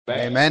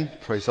Amen.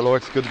 Praise the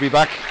Lord. It's good to be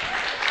back.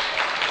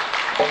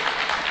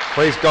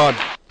 Praise God.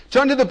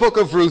 Turn to the book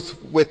of Ruth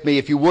with me,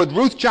 if you would.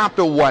 Ruth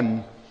chapter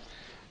 1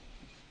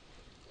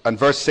 and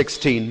verse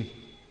 16.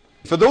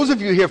 For those of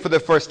you here for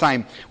the first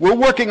time, we're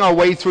working our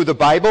way through the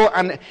Bible,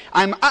 and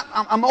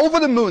I'm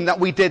over the moon that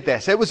we did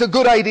this. It was a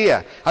good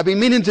idea. I've been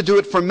meaning to do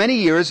it for many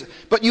years,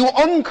 but you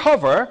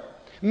uncover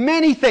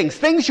many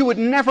things you would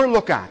never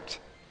look at.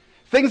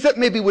 Things that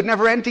maybe would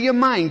never enter your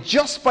mind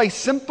just by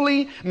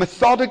simply,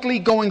 methodically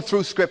going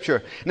through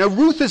Scripture. Now,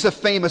 Ruth is a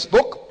famous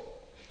book.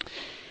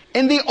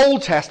 In the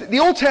Old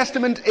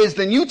Testament is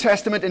the New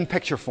Testament in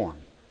picture form.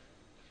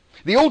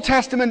 The Old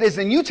Testament is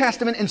the New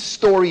Testament in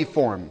story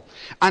form.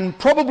 And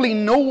probably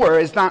nowhere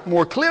is that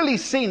more clearly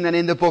seen than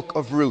in the book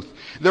of Ruth.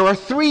 There are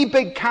three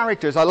big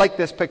characters. I like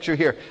this picture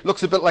here.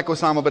 Looks a bit like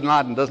Osama bin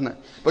Laden, doesn't it?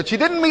 But she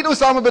didn't meet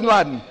Osama bin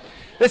Laden.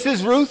 This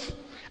is Ruth.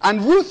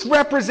 And Ruth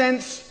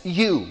represents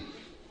you.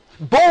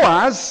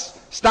 Boaz,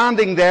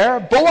 standing there,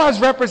 Boaz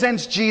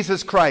represents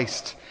Jesus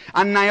Christ.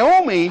 And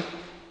Naomi,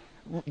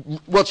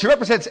 well, she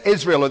represents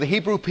Israel, or the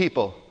Hebrew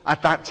people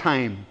at that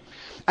time.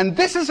 And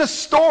this is a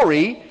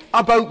story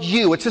about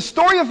you. It's a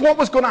story of what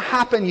was going to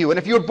happen to you. And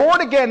if you're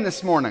born again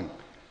this morning,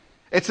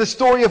 it's a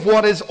story of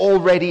what has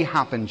already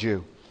happened to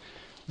you.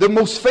 The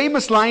most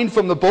famous line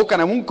from the book,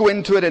 and I won't go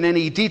into it in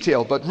any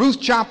detail, but Ruth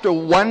chapter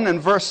 1 and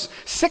verse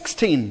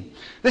 16.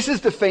 This is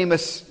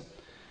the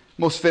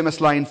most famous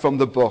line from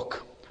the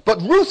book. But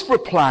Ruth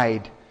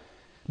replied,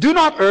 "Do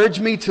not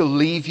urge me to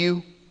leave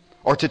you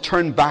or to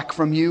turn back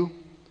from you.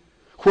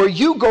 Where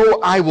you go,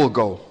 I will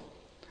go.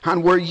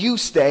 And where you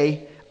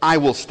stay, I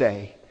will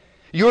stay.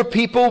 Your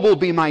people will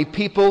be my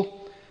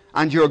people,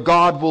 and your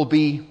God will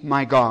be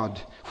my God.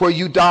 Where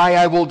you die,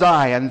 I will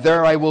die, and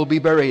there I will be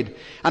buried."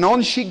 And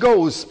on she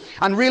goes.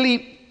 And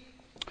really,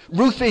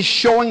 Ruth is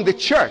showing the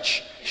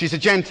church she's a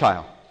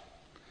Gentile.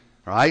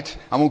 Right?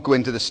 I won't go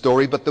into the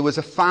story, but there was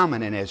a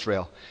famine in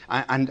Israel.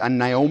 And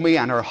Naomi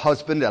and her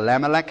husband,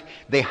 Elimelech,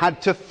 they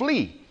had to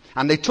flee.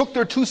 And they took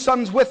their two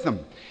sons with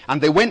them.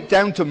 And they went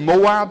down to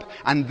Moab.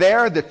 And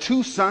there the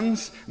two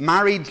sons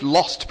married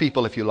lost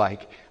people, if you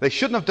like. They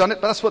shouldn't have done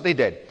it, but that's what they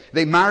did.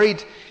 They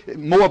married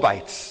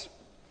Moabites.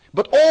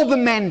 But all the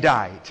men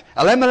died.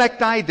 Elimelech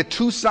died, the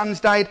two sons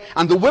died,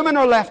 and the women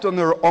are left on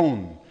their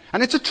own.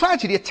 And it's a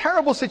tragedy, a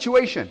terrible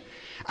situation.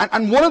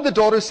 And one of the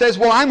daughters says,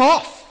 "Well, I'm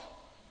off.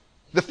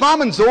 The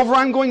famine's over,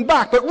 I'm going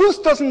back." But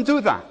Ruth doesn't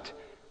do that.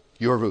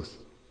 You're Ruth.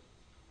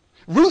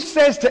 Ruth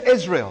says to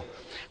Israel,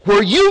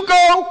 "Where you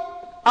go,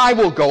 I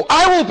will go.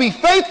 I will be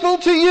faithful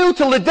to you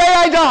till the day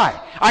I die.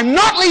 I'm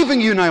not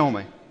leaving you,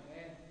 Naomi."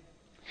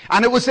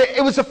 And it was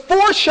a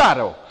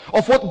foreshadow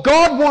of what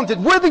God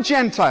wanted. We're the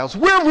Gentiles.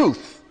 We're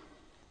Ruth.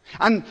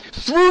 And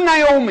through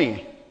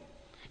Naomi,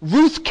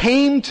 Ruth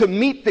came to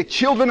meet the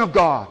children of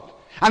God.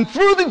 And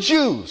through the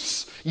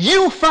Jews,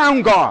 you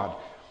found God.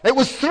 It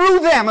was through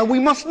them, and we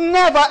must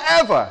never,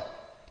 ever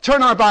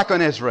turn our back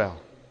on Israel.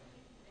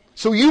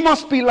 So you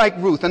must be like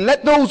Ruth, and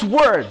let those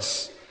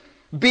words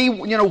be,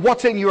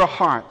 what's in your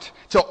heart,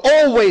 to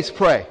always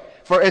pray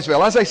for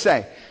Israel. As I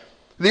say,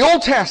 the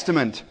Old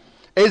Testament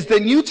is the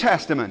New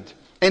Testament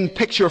in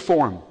picture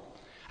form.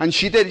 And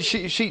she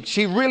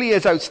really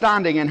is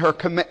outstanding in her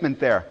commitment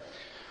there.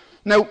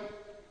 Now,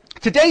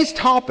 today's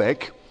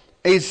topic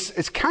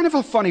is kind of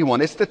a funny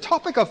one. It's the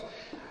topic of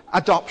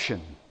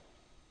adoption.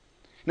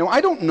 Now,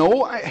 I don't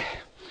know,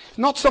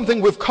 not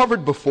something we've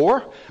covered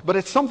before, but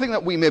it's something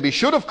that we maybe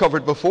should have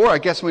covered before. I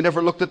guess we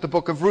never looked at the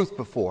book of Ruth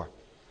before.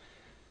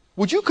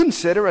 Would you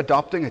consider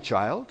adopting a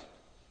child?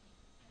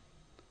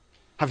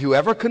 Have you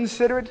ever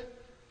considered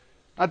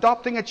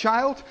adopting a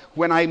child?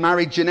 When I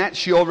married Jeanette,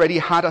 she already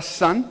had a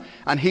son,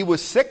 and he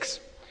was 6.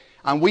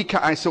 And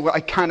so I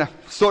kind of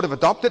sort of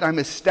adopted. I'm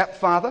his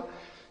stepfather.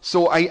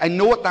 So I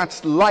know what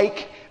that's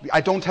like. I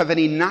don't have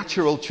any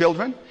natural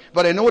children.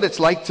 But I know what it's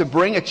like to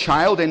bring a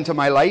child into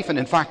my life. And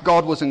in fact,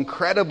 God was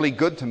incredibly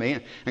good to me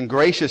and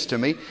gracious to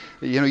me.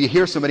 You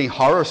hear so many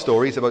horror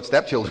stories about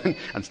stepchildren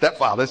and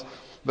stepfathers.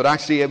 But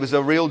actually, it was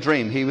a real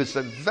dream. He was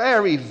a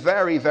very,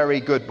 very,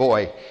 very good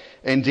boy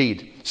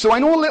indeed. So I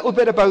know a little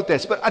bit about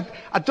this. But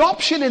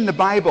adoption in the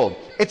Bible,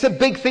 it's a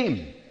big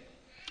theme.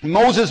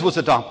 Moses was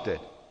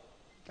adopted.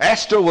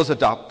 Esther was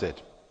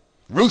adopted.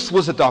 Ruth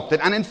was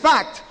adopted. And in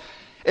fact,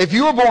 if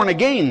you were born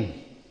again,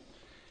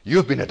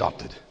 you've been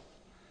adopted.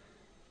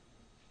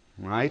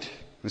 Right?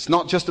 It's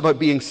not just about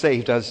being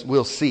saved, as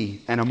we'll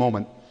see in a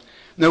moment.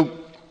 Now,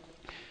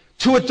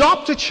 to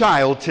adopt a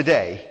child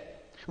today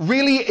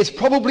really is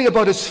probably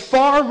about as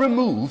far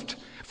removed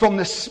from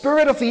the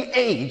spirit of the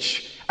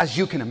age as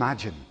you can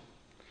imagine.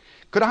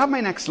 Could I have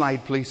my next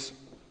slide, please?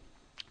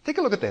 Take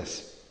a look at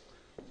this.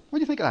 What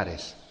do you think that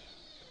is?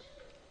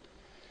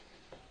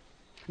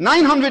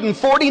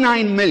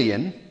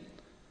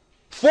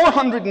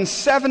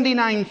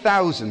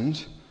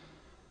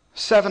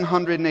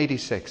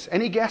 949,479,786.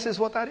 Any guesses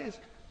what that is?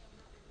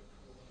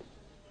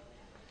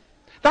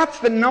 That's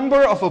the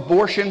number of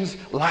abortions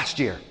last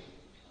year.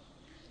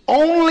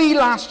 Only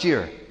last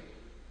year.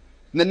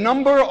 The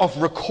number of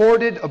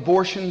recorded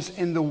abortions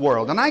in the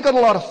world. And I got a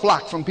lot of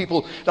flack from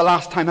people the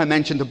last time I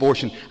mentioned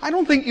abortion. I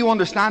don't think you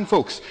understand,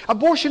 folks.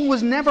 Abortion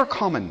was never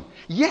common.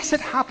 Yes,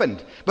 it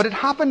happened. But it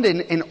happened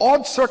in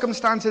odd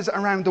circumstances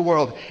around the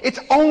world. It's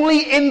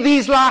only in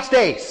these last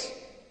days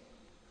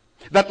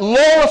that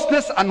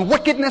lawlessness and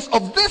wickedness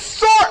of this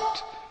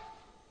sort.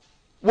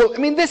 Well, I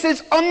mean, this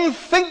is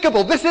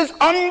unthinkable. This is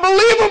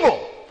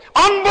unbelievable.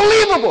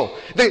 Unbelievable.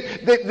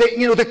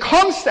 The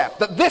concept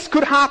that this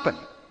could happen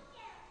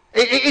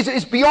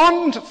is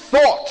beyond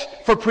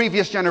thought for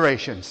previous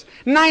generations.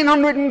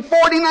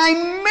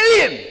 949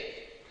 million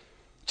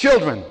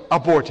children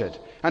aborted.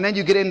 And then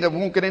you get into,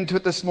 won't get into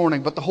it this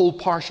morning, but the whole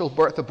partial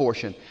birth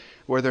abortion,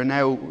 where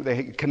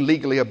they can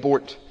legally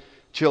abort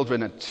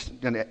children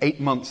at 8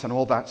 months and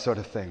all that sort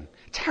of thing.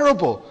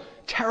 Terrible,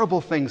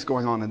 terrible things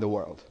going on in the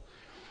world.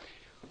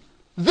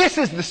 This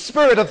is the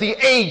spirit of the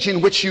age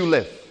in which you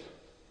live.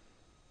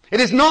 It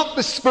is not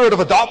the spirit of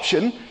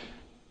adoption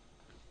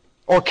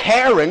or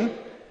caring.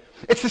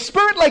 It's the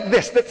spirit like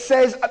this that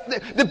says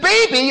the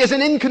baby is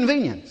an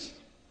inconvenience,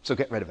 so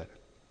get rid of it.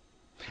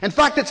 In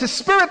fact, it's a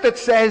spirit that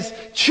says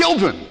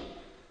children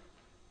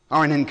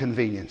are an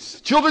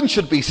inconvenience. Children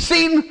should be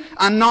seen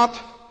and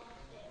not.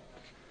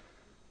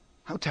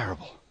 How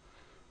terrible.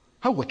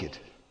 How wicked.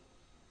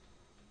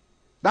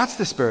 That's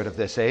the spirit of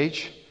this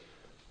age.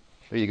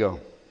 There you go.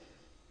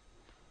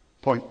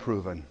 Point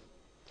proven.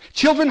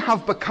 Children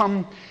have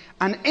become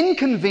an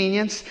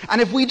inconvenience,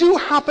 and if we do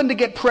happen to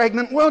get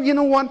pregnant, well, you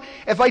know what?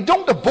 If I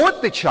don't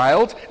abort the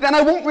child, then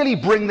I won't really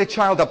bring the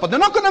child up, but they're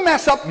not going to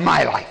mess up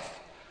my life.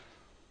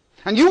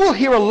 And you will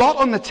hear a lot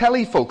on the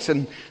telly, folks,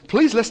 and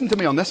please listen to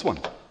me on this one.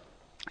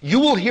 You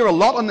will hear a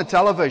lot on the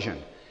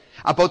television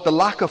about the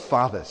lack of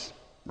fathers,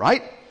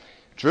 right?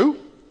 True?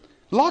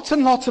 Lots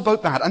and lots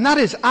about that, and that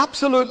is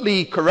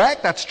absolutely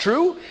correct, that's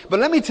true, but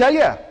let me tell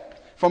you,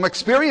 from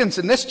experience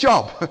in this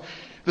job,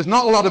 there's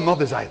not a lot of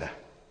mothers either.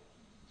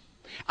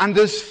 And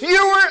there's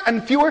fewer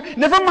and fewer,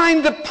 never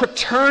mind the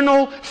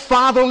paternal,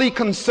 fatherly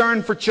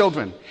concern for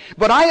children.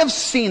 But I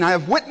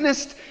have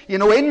witnessed,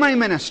 in my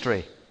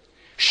ministry,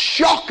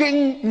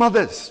 shocking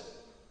mothers.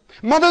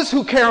 Mothers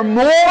who care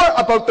more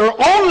about their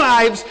own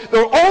lives,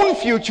 their own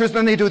futures,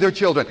 than they do their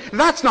children.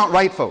 That's not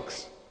right,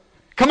 folks.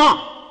 Come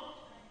on.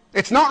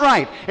 It's not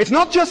right. It's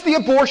not just the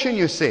abortion,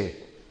 you see.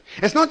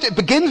 It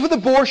begins with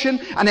abortion,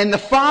 and then the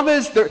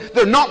fathers,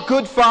 they're not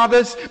good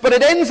fathers, but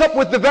it ends up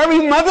with the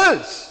very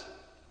mothers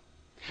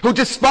who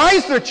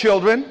despise their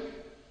children,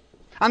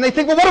 and they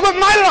think, well, what about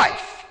my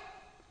life?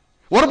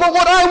 What about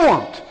what I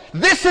want?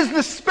 This is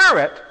the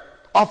spirit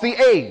of the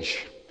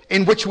age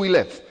in which we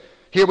live.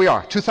 Here we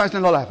are,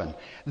 2011.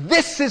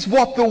 This is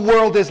what the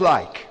world is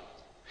like.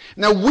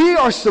 Now, we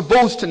are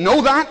supposed to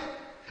know that,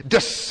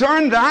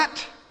 discern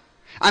that,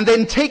 and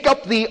then take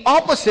up the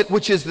opposite,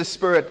 which is the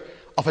spirit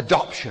of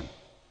adoption.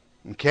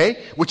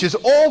 Okay? Which is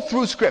all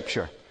through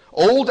Scripture,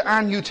 Old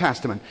and New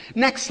Testament.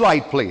 Next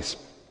slide, please.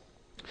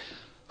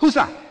 Who's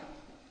that?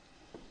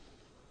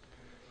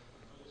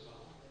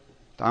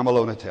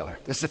 Damalona Taylor.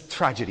 This is a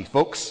tragedy,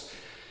 folks.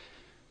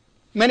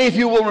 Many of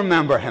you will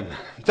remember him.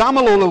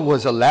 Damalona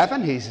was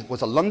 11. He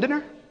was a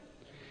Londoner.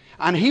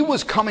 And he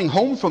was coming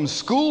home from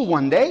school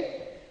one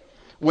day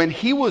when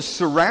he was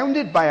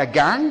surrounded by a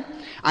gang.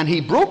 And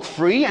he broke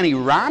free and he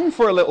ran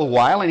for a little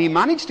while and he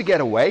managed to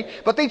get away.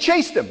 But they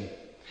chased him.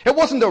 It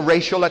wasn't a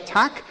racial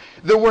attack.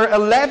 There were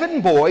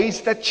 11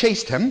 boys that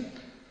chased him.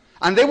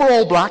 And they were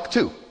all black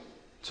too.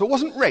 So it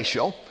wasn't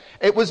racial.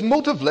 It was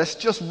motiveless,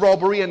 just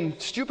robbery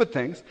and stupid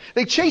things.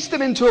 They chased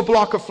him into a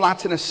block of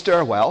flats in a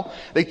stairwell.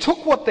 They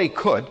took what they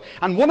could,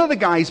 and one of the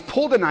guys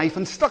pulled a knife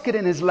and stuck it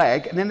in his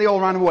leg, and then they all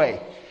ran away.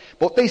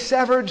 But they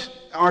severed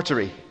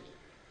artery.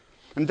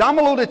 And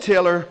Damalona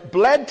Taylor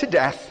bled to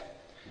death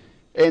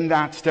in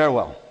that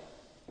stairwell.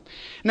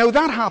 Now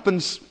that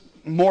happens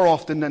more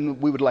often than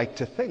we would like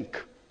to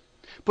think.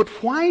 But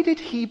why did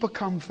he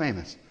become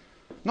famous?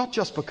 Not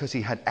just because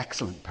he had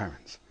excellent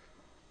parents.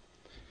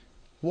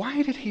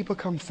 Why did he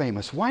become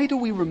famous? Why do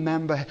we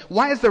remember?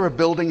 Why is there a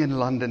building in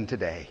London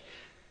today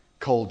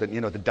called the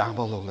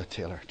Damalona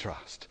Taylor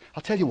Trust?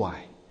 I'll tell you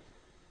why.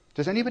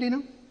 Does anybody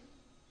know?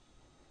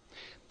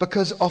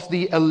 Because of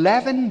the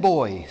 11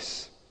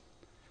 boys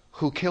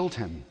who killed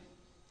him,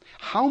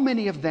 how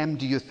many of them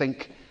do you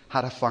think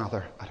had a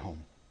father at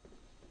home?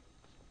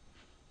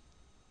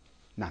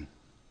 None.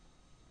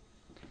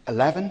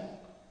 11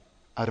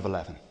 out of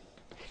 11.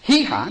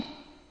 He had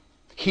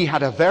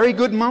a very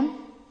good mum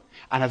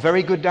and a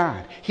very good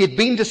dad. He had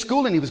been to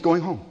school and he was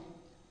going home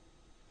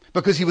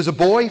because he was a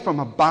boy from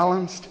a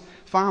balanced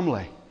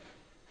family.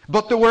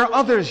 But there were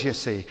others, you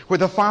see, where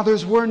the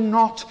fathers were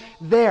not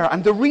there.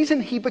 And the reason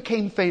he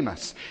became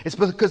famous is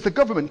because the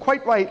government,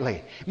 quite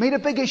rightly, made a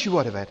big issue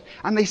out of it.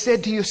 And they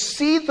said, do you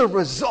see the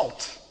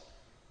result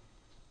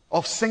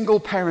of single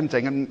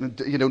parenting?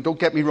 And, don't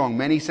get me wrong,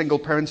 many single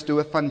parents do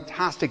a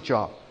fantastic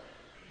job.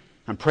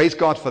 And praise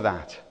God for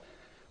that.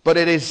 But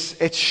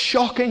it's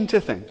shocking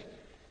to think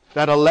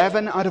that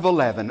 11 out of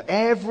 11,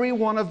 every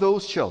one of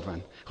those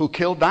children who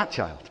killed that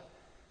child,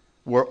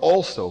 were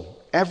also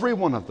Every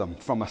one of them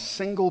from a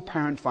single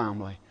parent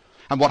family.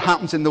 And what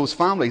happens in those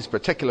families,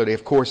 particularly,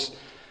 of course,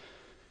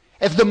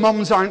 if the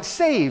mums aren't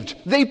saved,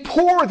 they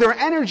pour their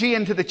energy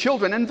into the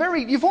children. And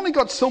you've only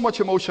got so much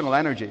emotional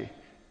energy,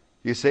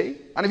 you see?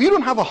 And if you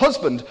don't have a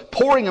husband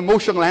pouring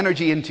emotional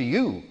energy into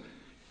you,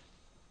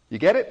 you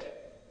get it?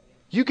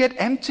 You get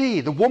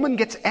empty. The woman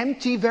gets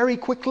empty very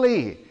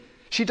quickly.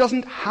 She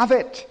doesn't have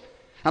it.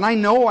 And I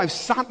know I've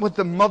sat with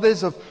the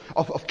mothers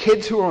of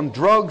kids who are on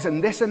drugs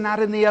and this and that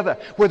and the other,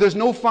 where there's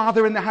no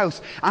father in the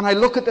house. And I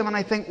look at them and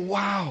I think,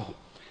 wow,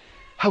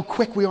 how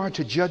quick we are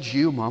to judge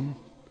you, Mum.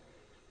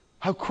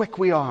 How quick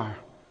we are.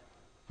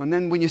 And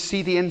then when you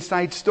see the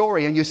inside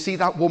story and you see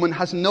that woman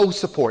has no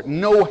support,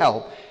 no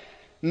help,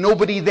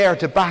 nobody there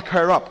to back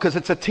her up, because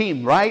it's a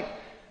team, right?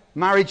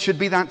 Marriage should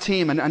be that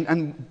team,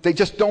 and they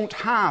just don't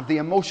have the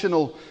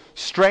emotional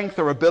strength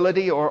or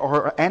ability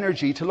or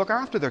energy to look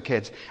after their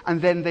kids.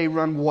 And then they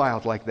run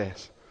wild like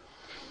this.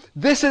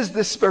 This is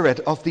the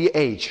spirit of the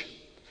age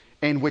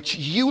in which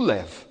you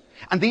live.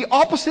 And the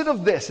opposite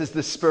of this is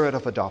the spirit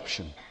of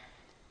adoption.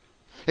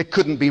 It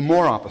couldn't be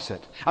more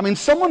opposite. I mean,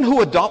 someone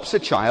who adopts a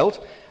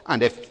child,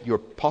 and if you're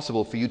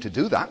possible for you to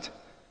do that,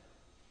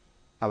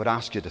 I would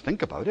ask you to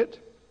think about it.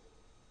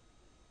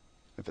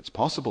 If it's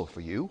possible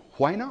for you,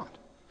 why not?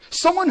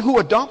 Someone who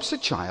adopts a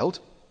child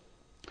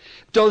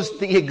does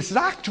the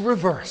exact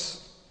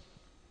reverse.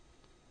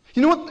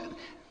 You know what?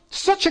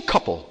 Such a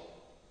couple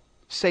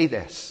say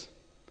this: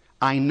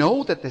 I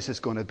know that this is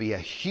going to be a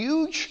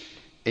huge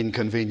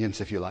inconvenience,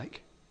 if you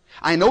like.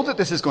 I know that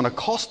this is going to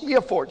cost me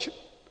a fortune.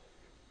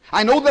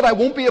 I know that I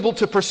won't be able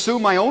to pursue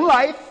my own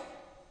life,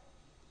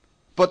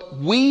 but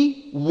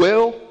we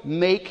will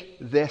make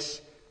this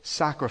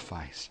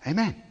sacrifice.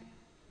 Amen.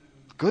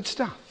 Good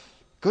stuff.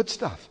 Good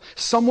stuff.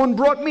 Someone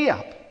brought me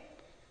up.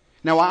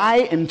 Now I,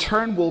 in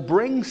turn, will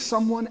bring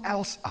someone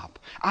else up.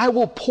 I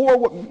will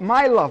pour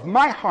my love,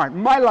 my heart,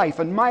 my life,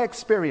 and my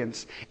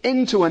experience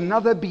into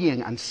another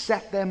being and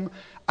set them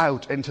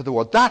out into the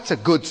world. That's a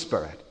good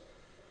spirit.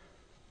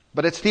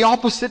 But it's the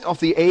opposite of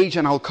the age,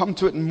 and I'll come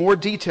to it in more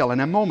detail in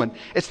a moment.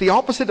 It's the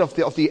opposite of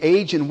the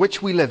age in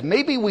which we live.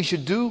 Maybe we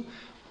should do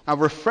a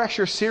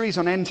refresher series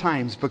on end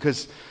times,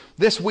 because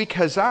this week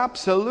has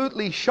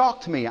absolutely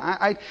shocked me.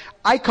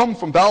 I come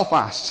from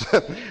Belfast,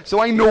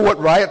 so I know what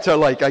riots are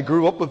like. I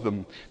grew up with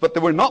them. But they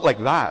were not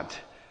like that.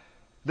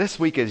 This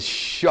week is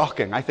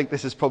shocking. I think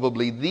this is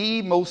probably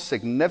the most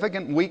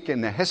significant week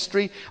in the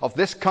history of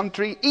this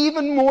country,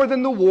 even more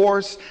than the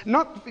wars.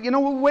 Not, we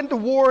went to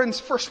war in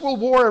First World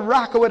War,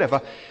 Iraq or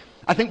whatever.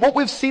 I think what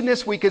we've seen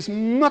this week is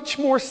much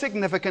more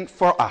significant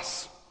for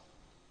us.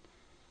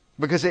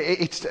 Because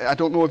I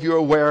don't know if you're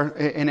aware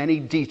in any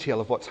detail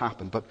of what's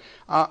happened, but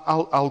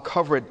I'll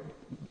cover it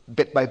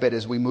bit by bit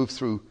as we move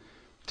through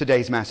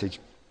today's message.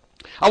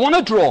 I want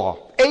to draw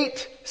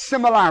 8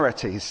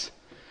 similarities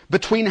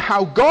between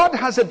how God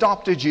has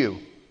adopted you,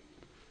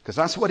 because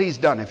that's what He's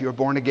done if you're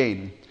born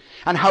again,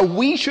 and how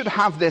we should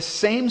have this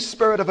same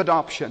spirit of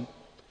adoption.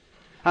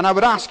 And I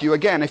would ask you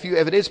again, if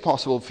it is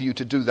possible for you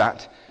to do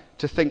that,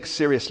 to think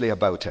seriously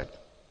about it.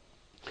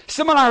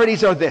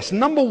 Similarities are this.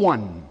 Number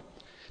 1,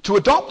 to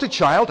adopt a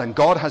child, and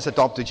God has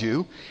adopted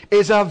you,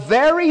 is a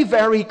very,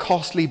 very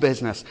costly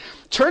business.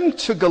 Turn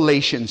to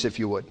Galatians, if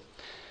you would.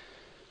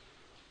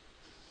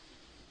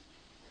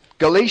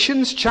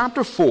 Galatians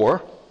chapter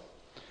 4.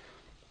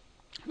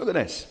 Look at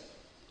this.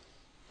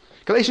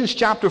 Galatians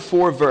chapter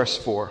 4, verse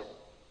 4.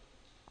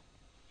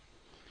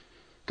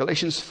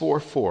 Galatians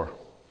 4:4.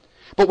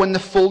 But when the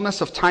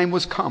fullness of time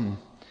was come,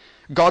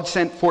 God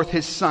sent forth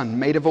His Son,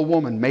 made of a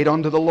woman, made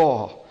under the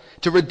law,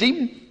 to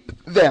redeem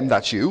them,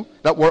 that's you,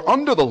 that were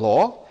under the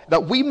law,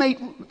 that we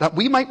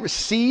might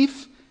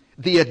receive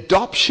the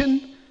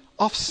adoption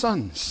of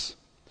sons.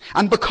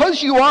 And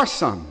because you are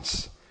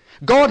sons,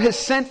 God has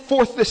sent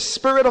forth the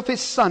Spirit of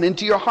His Son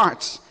into your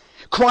hearts,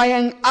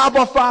 crying,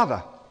 Abba,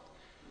 Father.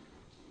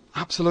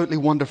 Absolutely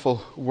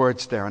wonderful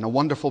words there, and a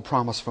wonderful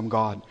promise from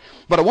God.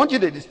 But I want you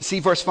to see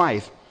verse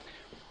 5.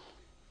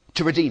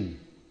 To redeem.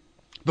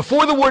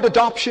 Before the word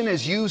adoption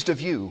is used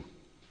of you,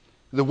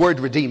 the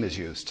word redeem is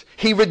used.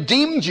 He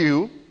redeemed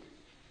you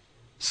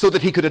so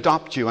that He could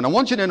adopt you. And I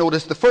want you to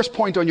notice the first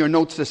point on your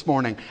notes this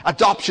morning.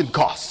 Adoption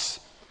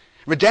costs.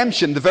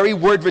 Redemption, the very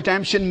word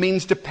redemption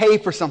means to pay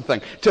for something,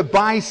 to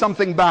buy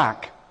something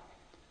back.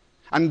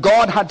 And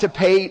God had to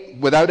pay,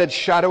 without a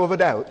shadow of a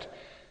doubt,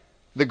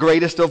 the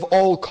greatest of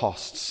all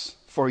costs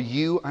for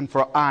you and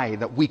for I,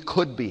 that we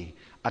could be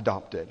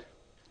adopted.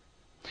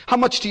 How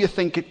much do you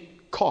think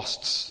it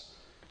costs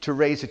to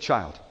raise a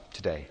child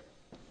today?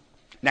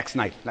 Next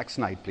night,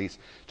 please.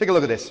 Take a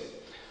look at this.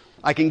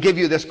 I can give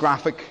you this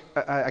graphic,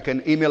 I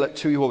can email it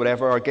to you or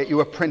whatever, or get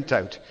you a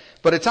printout.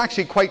 But it's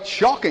actually quite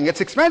shocking.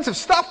 It's expensive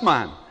stuff,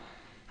 man.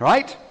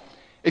 Right?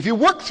 If you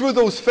work through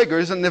those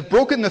figures, and they've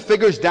broken the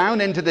figures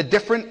down into the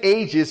different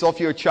ages of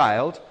your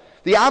child,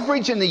 the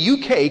average in the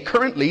UK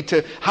currently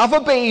to have a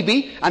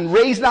baby and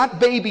raise that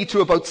baby to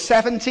about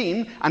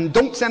 17 and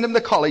don't send him to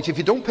college, if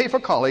you don't pay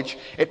for college,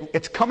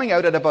 it's coming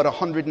out at about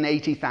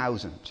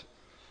 180,000.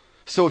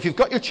 So if you've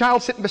got your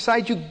child sitting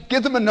beside you,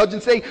 give them a nudge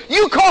and say,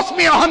 you cost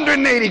me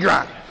 180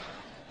 grand.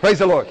 Praise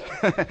the Lord.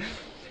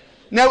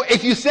 Now,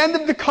 if you send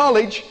them to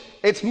college,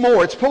 it's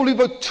more. It's probably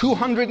about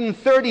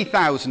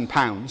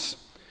 £230,000.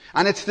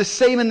 And it's the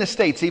same in the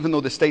States, even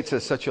though the States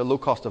has such a low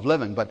cost of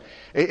living. But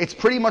it's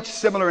pretty much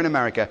similar in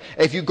America.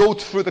 If you go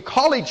through the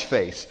college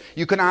phase,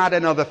 you can add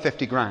another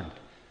 50 grand.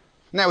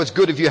 Now, it's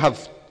good if you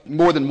have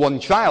more than one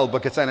child,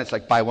 because then it's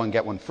like buy one,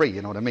 get one free.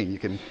 You know what I mean? You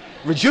can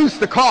reduce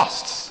the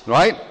costs,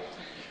 right?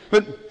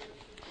 But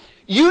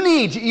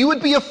you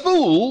would be a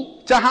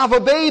fool to have a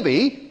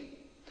baby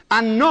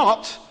and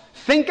not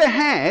think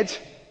ahead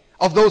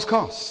of those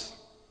costs.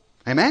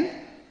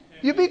 Amen?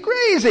 You'd be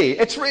crazy.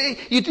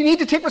 You need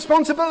to take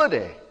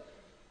responsibility.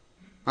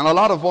 And a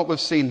lot of what we've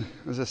seen,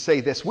 as I say,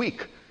 this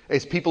week,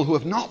 is people who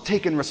have not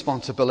taken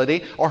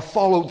responsibility or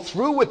followed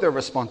through with their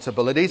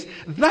responsibilities.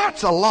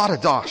 That's a lot of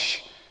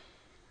dosh.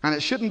 And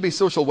it shouldn't be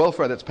social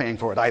welfare that's paying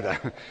for it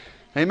either.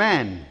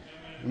 Amen.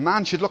 A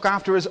man should look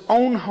after his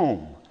own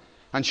home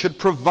and should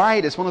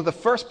provide. It's one of the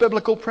first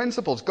biblical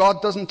principles.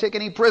 God doesn't take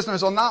any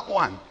prisoners on that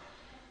one.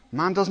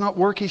 Man does not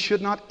work, he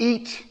should not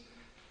eat.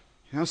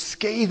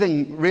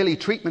 Scathing, really,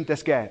 treatment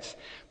this gets.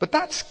 But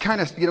that's kind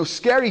of,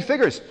 scary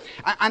figures.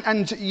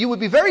 And you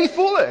would be very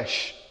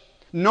foolish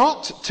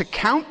not to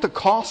count the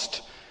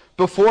cost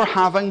before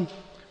having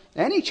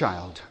any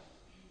child.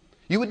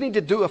 You would need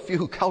to do a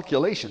few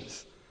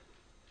calculations.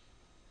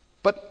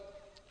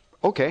 But,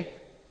 okay,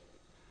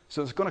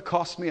 so it's going to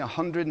cost me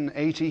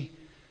 180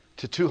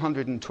 to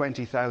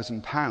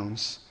 220,000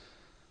 pounds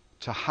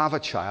to have a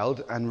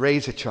child and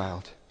raise a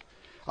child.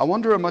 I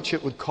wonder how much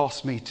it would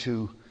cost me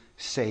to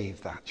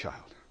save that child.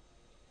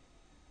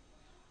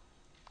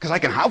 Because I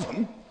can have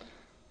them.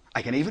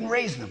 I can even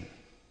raise them.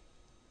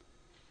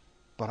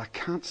 But I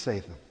can't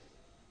save them.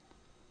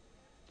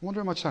 I wonder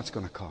how much that's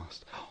going to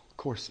cost. Of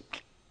course,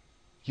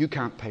 you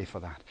can't pay for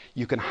that.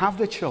 You can have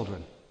the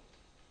children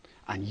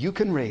and you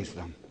can raise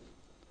them.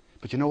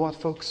 But you know what,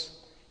 folks?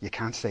 You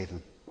can't save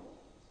them.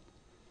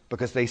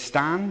 Because they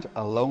stand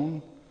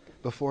alone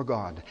before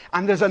God.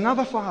 And there's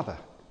another Father.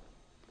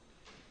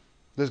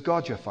 There's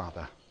God your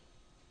Father,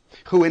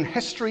 who in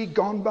history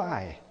gone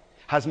by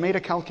has made a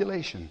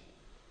calculation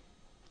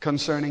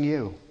concerning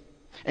you,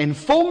 in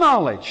full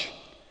knowledge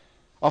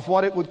of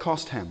what it would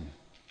cost him.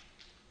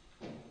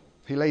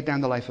 He laid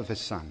down the life of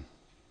his Son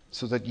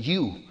so that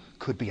you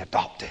could be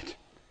adopted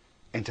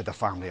into the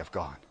family of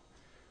God.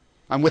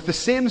 And with the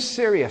same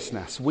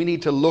seriousness, we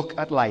need to look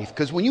at life.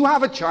 Because when you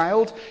have a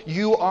child,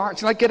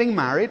 it's like getting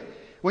married.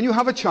 When you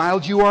have a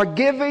child, you are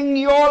giving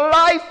your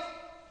life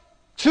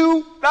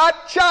to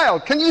that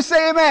child. Can you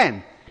say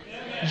amen?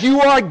 Amen. You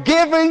are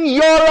giving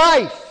your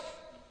life.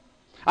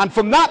 And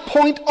from that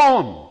point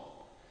on,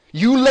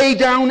 you lay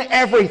down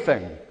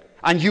everything.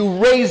 And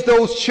you raise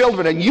those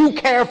children. And you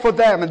care for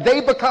them. And they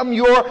become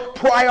your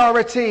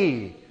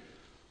priority.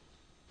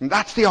 And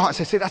that's the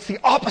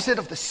opposite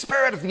of the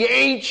spirit of the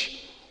age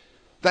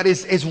that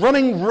is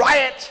running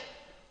riot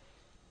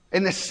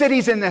in the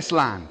cities in this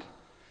land.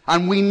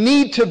 And we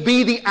need to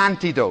be the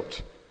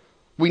antidote.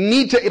 We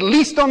need to at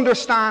least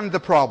understand the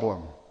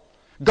problem.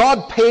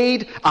 God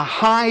paid a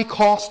high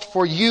cost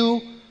for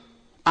you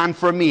and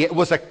for me. It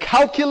was a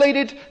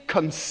calculated,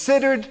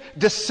 considered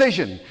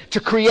decision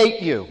to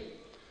create you.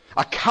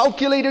 A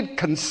calculated,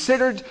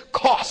 considered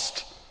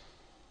cost.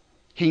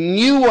 He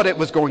knew what it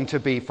was going to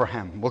be for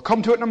him. We'll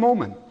come to it in a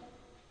moment.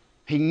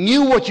 He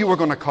knew what you were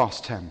going to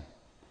cost him.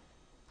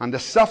 And the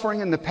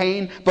suffering and the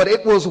pain, but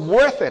it was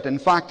worth it. In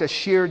fact, a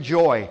sheer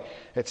joy.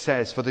 It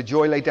says, for the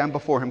joy laid down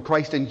before him,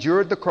 Christ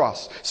endured the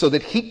cross so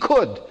that he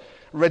could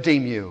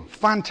redeem you.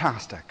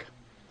 Fantastic.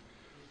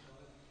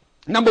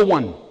 Number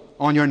one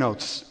on your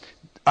notes.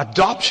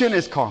 Adoption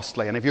is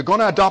costly. And if you're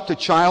going to adopt a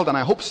child, and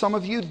I hope some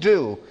of you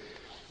do,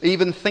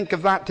 even think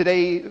of that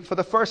today for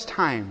the first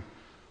time,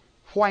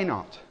 why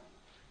not?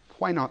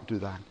 Why not do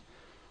that?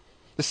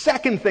 The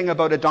second thing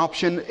about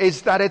adoption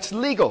is that it's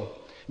legal.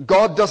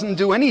 God doesn't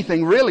do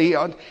anything, really.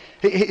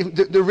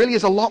 There really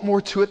is a lot more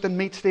to it than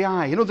meets the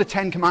eye. You know the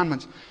Ten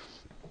Commandments?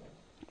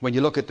 When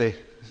you look at the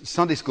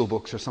Sunday school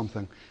books or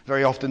something,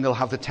 very often they'll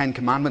have the Ten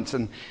Commandments,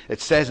 and it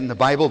says in the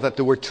Bible that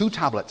there were 2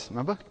 tablets,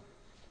 remember?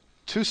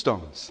 2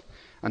 stones.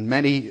 And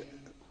many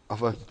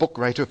of a book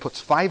writer puts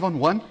 5 on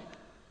one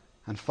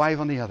and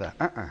 5 on the other.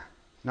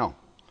 No.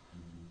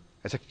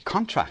 It's a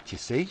contract, you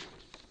see.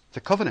 It's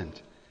a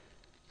covenant.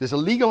 There's a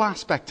legal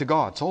aspect to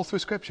God. It's all through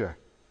Scripture.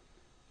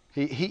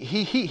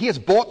 He has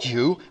bought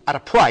you at a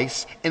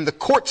price in the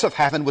courts of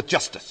heaven with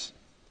justice.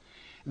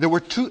 There were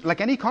 2, like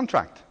any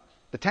contract.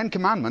 The 10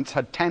 Commandments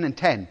had 10 and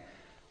 10.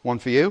 One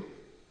for you,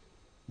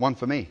 one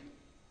for me.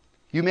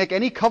 You make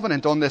any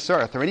covenant on this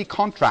earth or any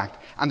contract,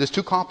 and there's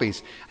 2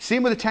 copies.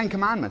 Same with the 10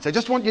 Commandments. I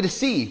just want you to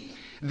see,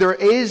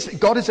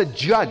 God is a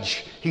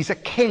judge. He's a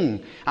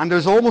king. And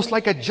there's almost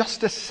like a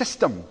justice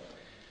system.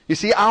 You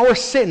see, our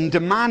sin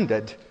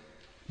demanded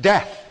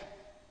death.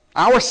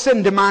 Our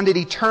sin demanded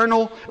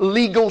eternal,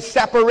 legal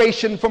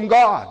separation from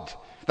God.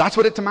 That's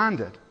what it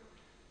demanded.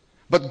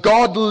 But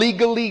God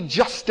legally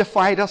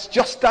justified us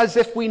just as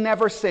if we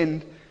never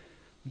sinned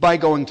by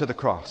going to the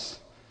cross.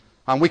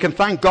 And we can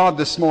thank God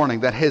this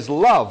morning that his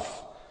love,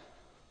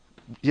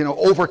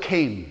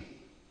 overcame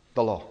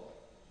the law.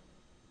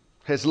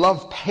 His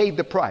love paid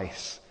the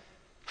price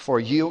for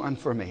you and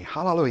for me.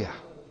 Hallelujah.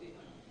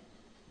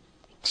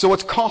 So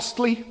it's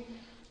costly.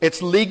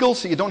 It's legal,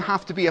 so you don't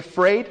have to be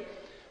afraid.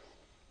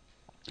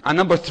 And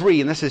number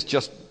 3, and this is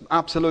just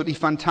absolutely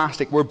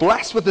fantastic. We're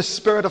blessed with the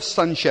spirit of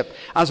sonship,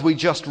 as we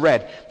just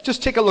read.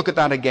 Just take a look at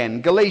that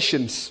again.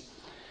 Galatians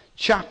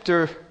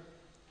chapter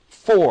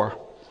 4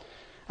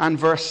 and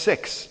verse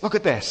 6. Look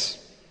at this.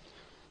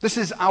 This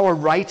is our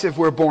right if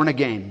we're born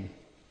again.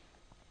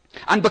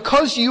 And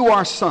because you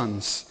are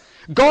sons,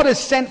 God has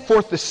sent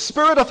forth the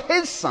Spirit of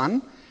his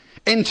Son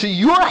into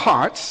your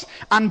hearts,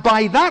 and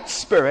by that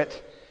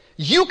Spirit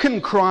you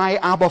can cry,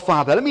 Abba,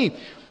 Father. Let me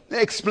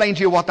explain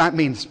to you what that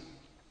means.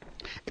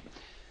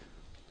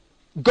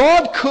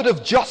 God could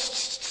have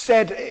just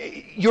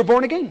said, you're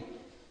born again.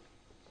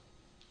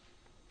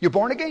 You're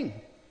born again.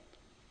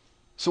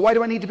 So why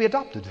do I need to be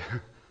adopted?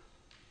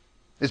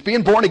 Is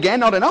being born again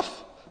not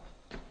enough?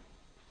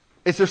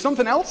 Is there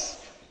something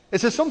else?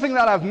 Is there something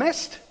that I've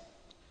missed?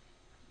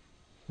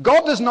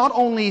 God does not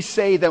only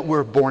say that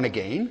we're born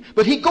again,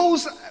 but he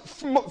goes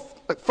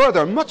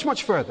further, much,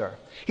 much further.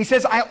 He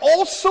says, I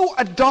also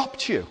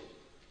adopt you.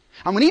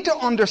 And we need to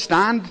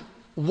understand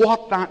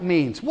what that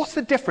means. What's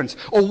the difference?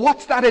 Or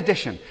what's that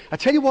addition? I'll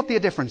tell you what the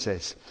difference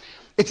is.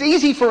 It's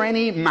easy for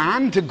any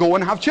man to go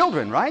and have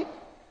children, right?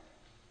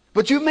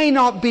 But you may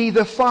not be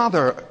the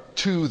father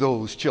to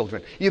those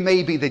children. You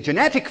may be the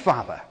genetic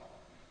father.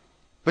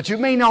 But you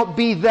may not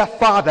be the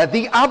father,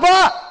 the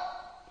Abba.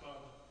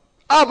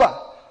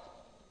 Abba.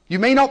 You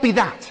may not be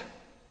that.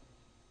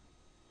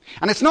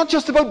 And it's not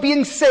just about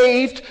being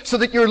saved so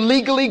that you're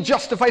legally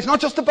justified. It's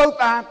not just about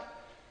that.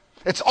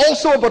 It's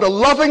also about a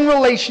loving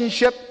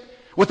relationship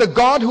with a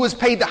God who has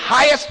paid the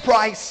highest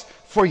price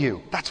for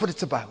you. That's what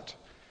it's about.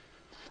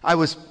 I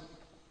was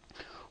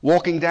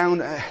walking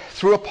down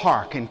through a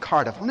park in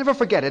Cardiff. I'll never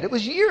forget it. It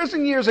was years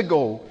and years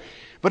ago.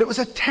 But it was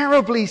a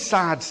terribly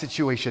sad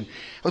situation.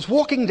 I was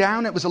walking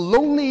down. It was a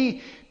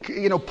lonely,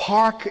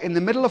 park in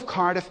the middle of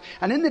Cardiff.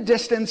 And in the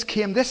distance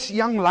came this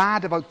young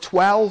lad, about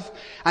 12.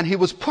 And he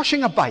was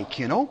pushing a bike,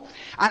 And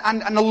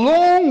a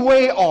long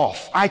way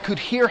off, I could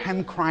hear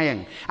him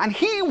crying. And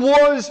he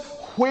was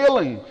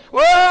wailing.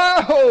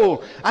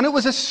 Whoa! And it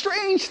was a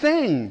strange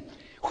thing.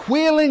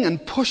 Wailing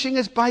and pushing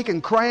his bike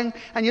and crying.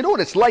 And you know what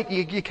it's like.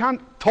 You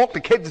can't talk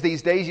to kids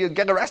these days. You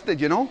get arrested,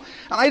 And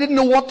I didn't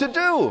know what to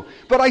do.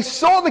 But I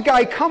saw the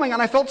guy coming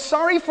and I felt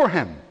sorry for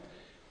him.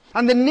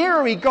 And the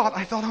nearer he got,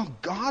 I thought, oh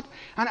God.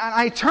 And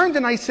I turned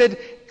and I said,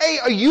 hey,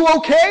 are you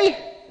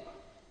okay?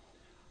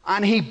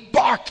 And he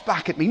barked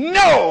back at me.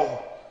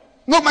 No!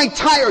 Look, my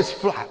tire's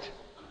flat.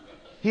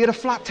 He had a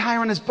flat tire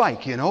on his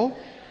bike, And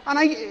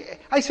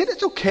I said,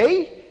 it's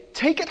okay.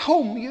 Take it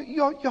home.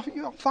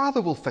 Your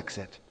father will fix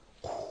it.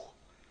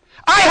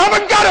 I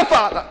haven't got a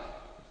father.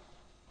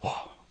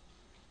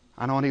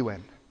 And on he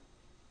went,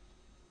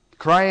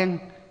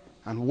 crying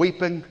and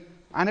weeping,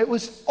 and it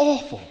was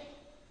awful,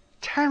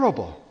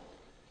 terrible.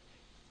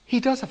 He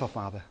does have a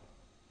father.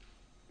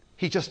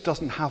 He just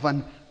doesn't have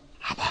an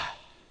Abba.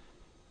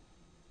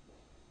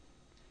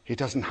 He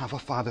doesn't have a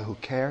father who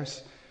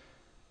cares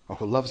or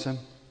who loves him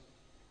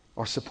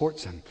or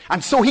supports him.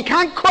 And so he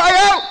can't cry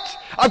out.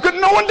 I've got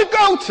no one to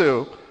go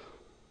to.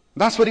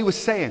 That's what he was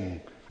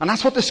saying. And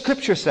that's what the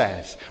scripture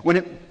says. When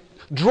it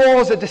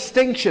draws a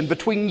distinction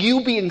between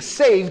you being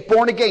saved,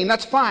 born again,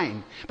 that's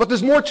fine. But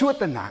there's more to it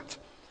than that.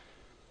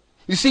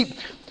 You see,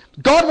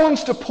 God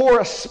wants to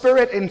pour a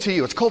spirit into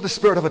you. It's called the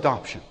spirit of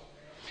adoption.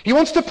 He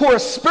wants to pour a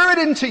spirit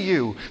into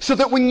you so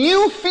that when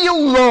you feel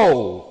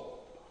low,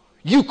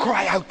 you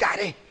cry out,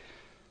 Daddy.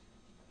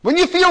 When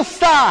you feel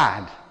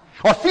sad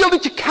or feel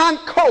that you can't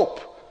cope,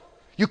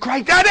 you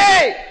cry,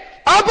 Daddy,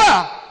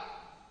 Abba.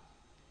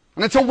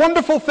 And it's a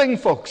wonderful thing,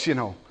 folks,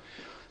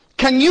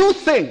 Can you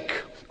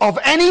think of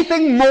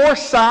anything more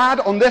sad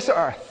on this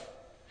earth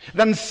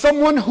than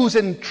someone who's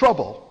in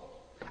trouble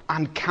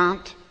and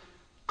can't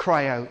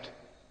cry out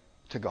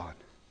to God?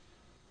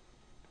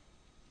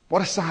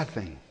 What a sad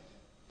thing.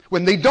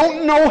 When they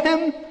don't know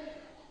him,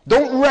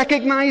 don't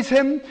recognize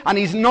him, and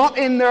he's not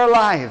in their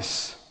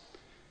lives.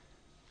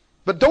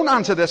 But don't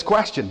answer this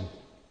question.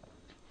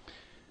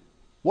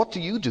 What do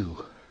you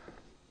do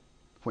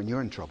when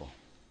you're in trouble?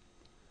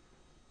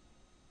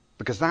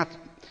 Because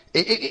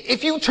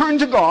if you turn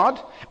to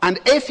God, and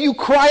if you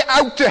cry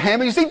out to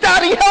him, and you say,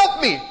 Daddy,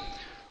 help me.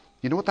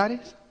 You know what that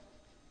is?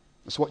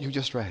 It's what you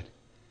just read.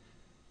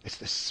 It's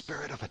the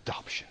spirit of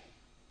adoption,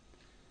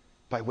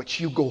 by which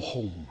you go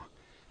home,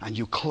 and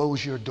you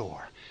close your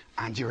door,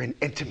 and you're in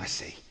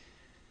intimacy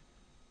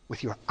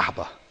with your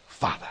Abba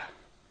Father.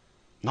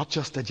 Not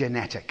just a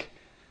genetic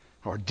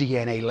or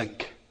DNA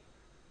link,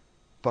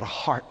 but a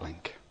heart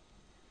link.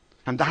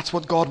 And that's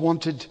what God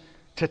wanted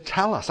to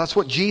tell us. That's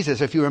what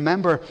Jesus, if you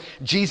remember,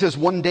 Jesus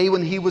one day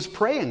when he was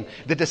praying,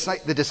 the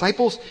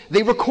disciples,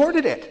 they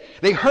recorded it.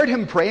 They heard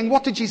him praying.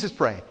 What did Jesus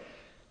pray?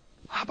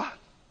 Abba.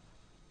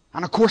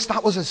 And of course,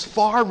 that was as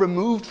far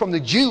removed from the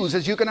Jews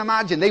as you can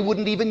imagine. They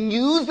wouldn't even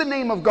use the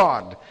name of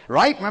God,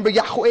 right? Remember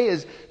Yahweh,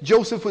 as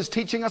Joseph was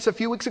teaching us a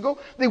few weeks ago?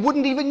 They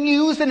wouldn't even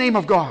use the name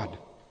of God.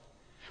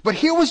 But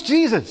here was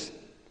Jesus.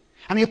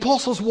 And the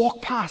apostles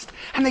walked past,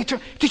 and they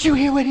turned. Did you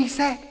hear what he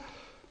said?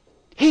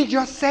 He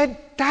just said,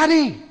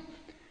 Daddy,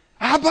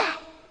 Abba.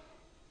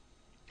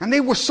 And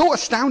they were so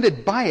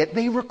astounded by it,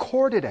 they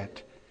recorded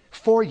it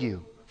for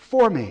you,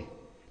 for me,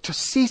 to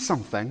see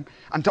something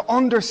and to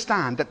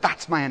understand that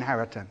that's my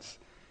inheritance.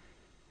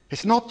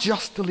 It's not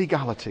just the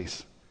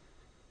legalities.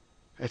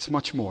 It's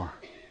much more.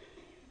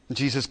 And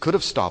Jesus could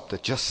have stopped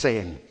at just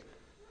saying,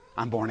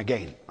 I'm born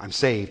again, I'm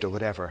saved, or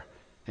whatever,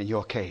 in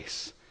your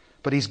case.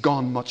 But he's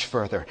gone much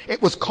further.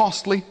 It was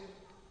costly.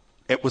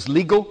 It was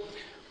legal.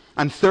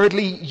 And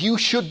thirdly, you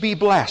should be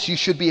blessed. You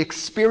should be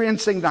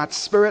experiencing that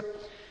spirit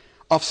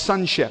of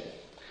sonship.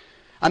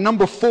 And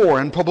number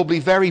 4, and probably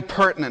very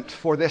pertinent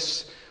for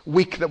this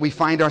week that we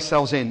find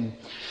ourselves in,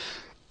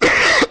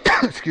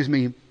 excuse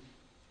me,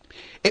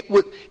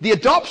 the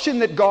adoption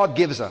that God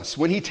gives us,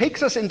 when he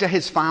takes us into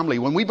his family,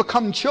 when we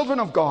become children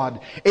of God,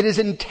 it is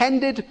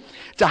intended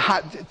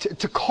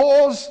to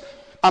cause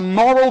a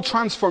moral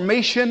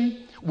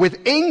transformation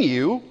within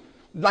you,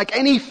 like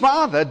any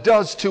father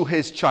does to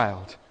his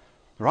child.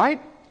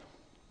 Right?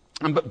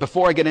 But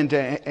before I get into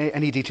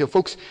any detail,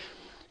 folks,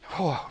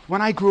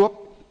 when I grew up,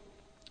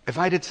 if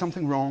I did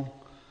something wrong,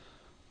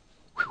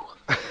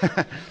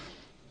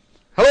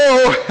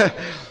 hello,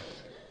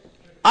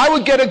 I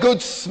would get a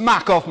good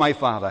smack off my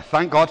father.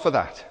 Thank God for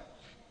that.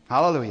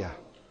 Hallelujah.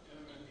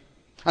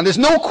 And there's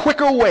no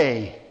quicker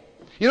way.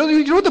 You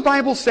know what the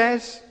Bible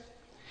says?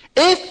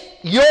 If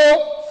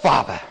your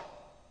father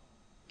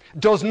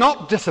does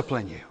not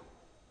discipline you,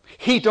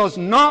 he does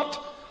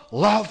not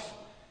love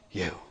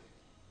you.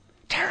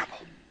 Terrible.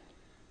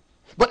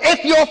 But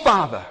if your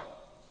father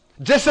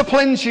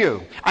disciplines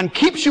you and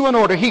keeps you in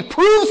order, he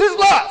proves his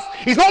love.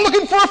 He's not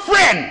looking for a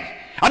friend.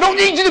 I don't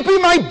need you to be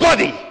my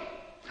buddy.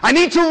 I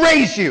need to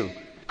raise you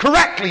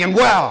correctly and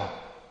well.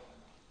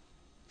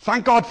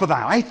 Thank God for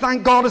that. I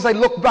thank God as I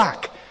look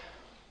back.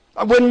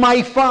 When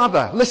my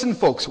father, listen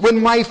folks,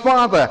 when my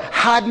father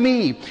had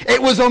me,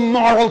 it was a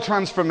moral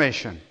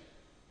transformation.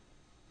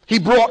 He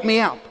brought me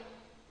up.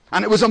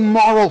 And it was a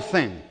moral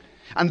thing.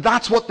 And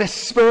that's what this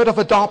spirit of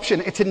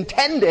adoption, it's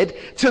intended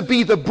to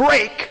be the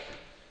break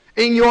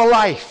in your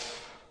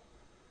life.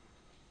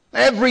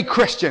 Every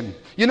Christian,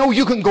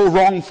 you can go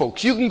wrong,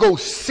 folks. You can go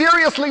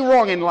seriously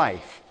wrong in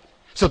life.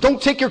 So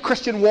don't take your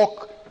Christian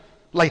walk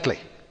lightly.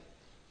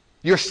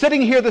 You're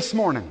sitting here this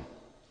morning.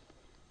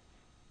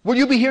 Will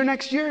you be here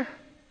next year?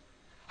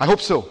 I hope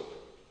so.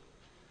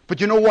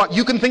 But you know what?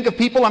 You can think of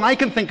people, and I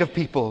can think of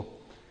people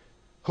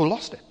who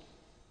lost it.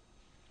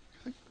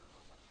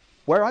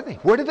 Where are they?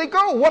 Where did they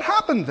go? What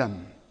happened to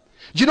them?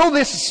 Do you know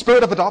this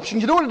spirit of adoption?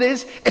 Do you know what it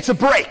is? It's a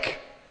break.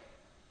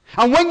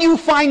 And when you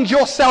find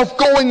yourself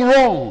going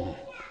wrong,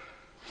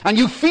 and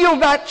you feel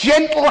that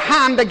gentle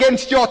hand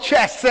against your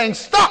chest saying,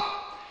 stop!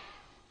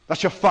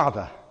 That's your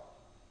father.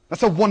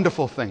 That's a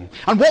wonderful thing.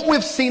 And what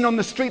we've seen on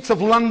the streets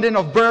of London,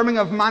 of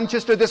Birmingham, of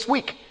Manchester this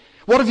week,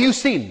 what have you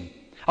seen?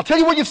 I'll tell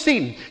you what you've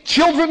seen.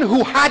 Children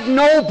who had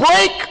no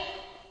break.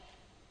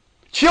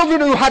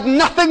 Children who had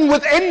nothing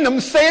within them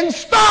saying,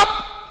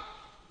 stop!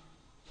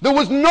 There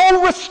was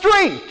no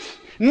restraint.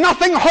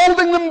 Nothing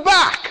holding them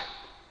back.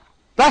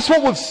 That's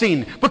what we've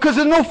seen. Because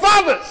there's no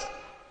fathers.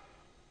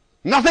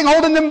 Nothing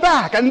holding them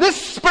back. And this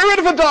spirit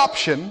of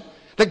adoption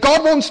that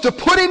God wants to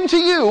put into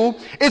you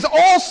is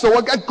also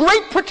a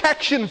great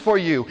protection for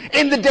you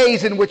in the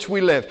days in which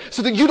we live.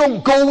 So that you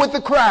don't go with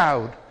the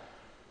crowd.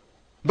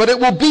 But it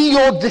will be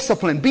your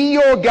discipline. Be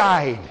your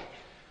guide.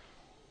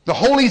 The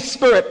Holy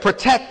Spirit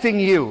protecting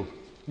you.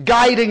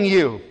 Guiding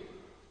you.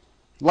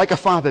 Like a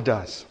father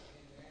does.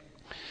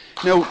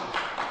 Now,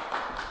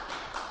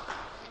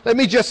 let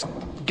me just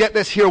get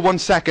this here 1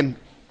 second.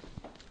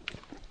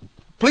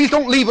 Please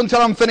don't leave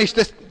until I'm finished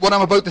what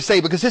I'm about to say,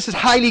 because this is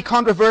highly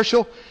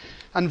controversial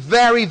and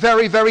very,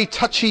 very, very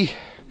touchy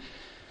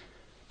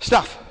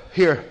stuff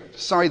here.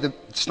 Sorry, the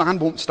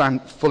stand won't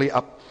stand fully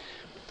up.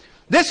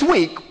 This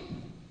week,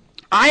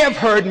 I have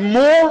heard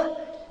more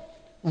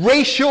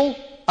racial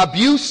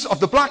abuse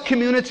of the black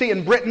community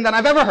in Britain than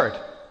I've ever heard.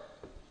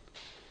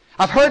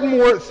 I've heard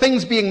more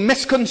things being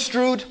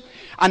misconstrued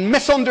and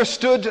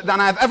misunderstood than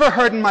I've ever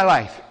heard in my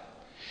life.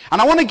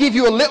 And I want to give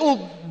you a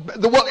little,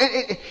 the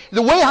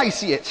way I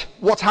see it,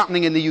 what's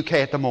happening in the UK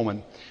at the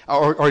moment,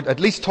 or at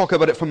least talk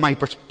about it from my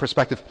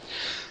perspective.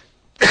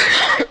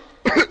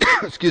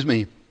 Excuse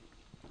me.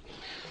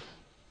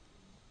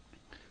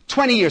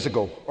 20 years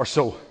ago or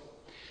so,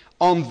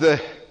 on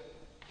the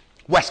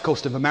west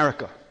coast of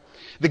America,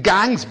 the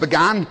gangs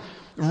began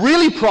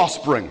really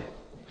prospering,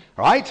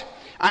 right?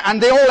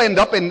 And they all end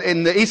up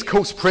in the East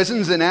Coast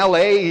prisons in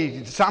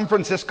LA, San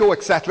Francisco,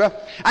 etc.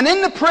 And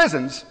in the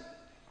prisons,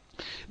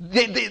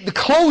 the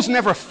clothes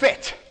never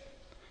fit.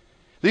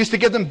 They used to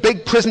give them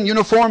big prison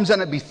uniforms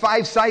and it'd be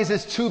 5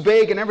 sizes too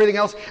big and everything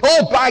else.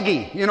 All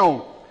baggy,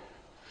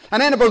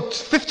 And then about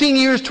 15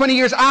 years, 20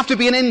 years after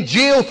being in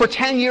jail for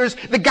 10 years,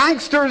 the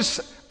gangster,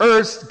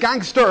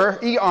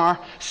 ER,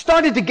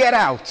 started to get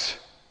out.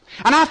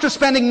 And after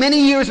spending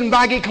many years in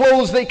baggy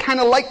clothes, they kind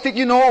of liked it,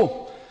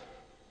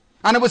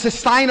 And it was a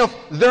sign of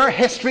their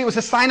history, it was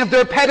a sign of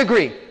their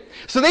pedigree.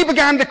 So they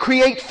began to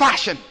create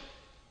fashion.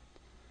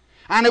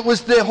 And it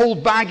was the whole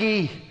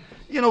baggy,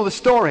 the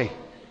story.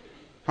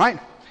 Right?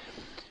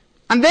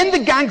 And then the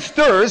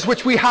gangsters,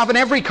 which we have in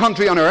every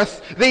country on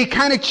earth, they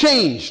kind of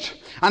changed.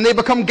 And they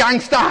become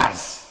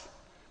gangstas,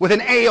 with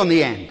an A on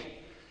the end.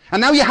 And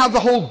now you have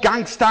the whole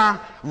gangsta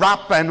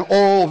rap and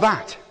all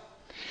that.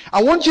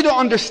 I want you to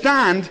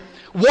understand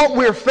what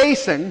we're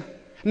facing,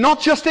 not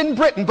just in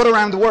Britain, but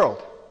around the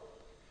world.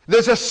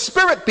 There's a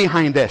spirit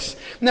behind this.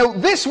 Now,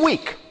 this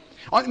week,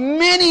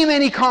 many,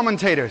 many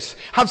commentators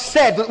have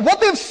said that what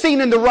they've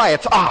seen in the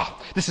riots,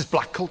 this is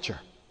black culture.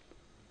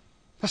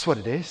 That's what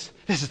it is.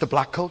 This is the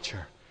black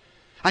culture.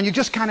 And you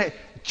just kind of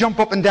jump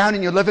up and down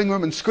in your living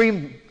room and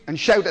scream and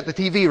shout at the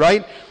TV,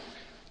 right?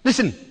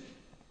 Listen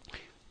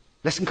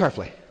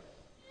carefully.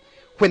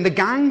 When the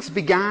gangs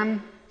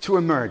began to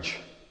emerge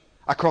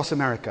across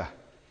America,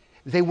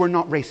 they were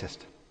not racist.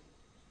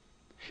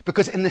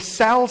 Because in the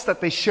cells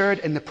that they shared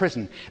in the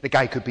prison, the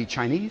guy could be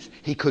Chinese,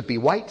 he could be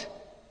white,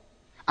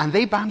 and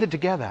they banded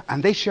together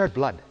and they shared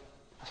blood.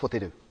 That's what they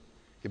do.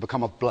 You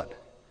become of blood,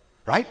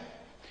 right?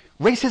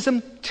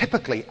 Racism,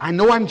 typically, I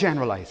know I'm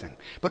generalizing,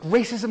 but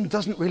racism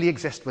doesn't really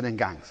exist within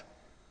gangs.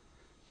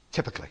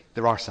 Typically,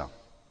 there are some.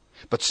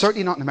 But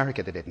certainly not in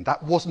America they didn't.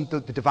 That wasn't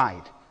the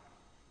divide.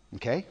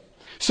 Okay?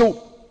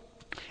 So,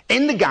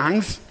 in the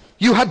gangs,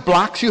 you had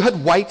blacks, you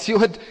had whites, you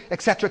had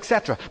etc.,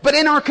 etc. But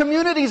in our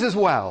communities as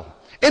well.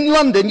 In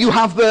London, you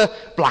have the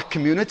black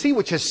community,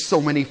 which has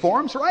so many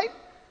forms, right?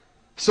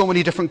 So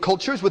many different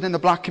cultures within the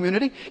black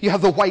community. You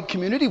have the white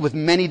community with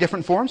many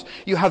different forms.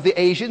 You have the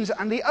Asians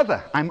and the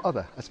other. I'm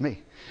other. That's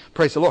me.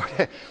 Praise the Lord.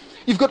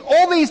 You've got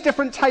all these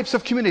different types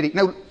of community.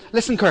 Now,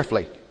 listen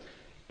carefully.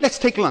 Let's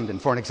take London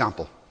for an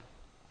example.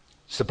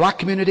 There's the black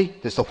community,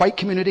 there's the white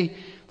community,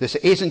 there's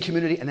the Asian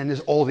community, and then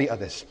there's all the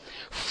others.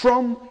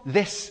 From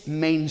this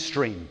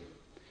mainstream,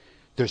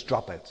 there's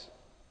dropouts.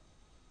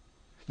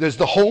 There's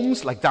the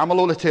homes like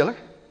Damilola Taylor.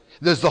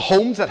 There's the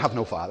homes that have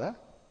no father.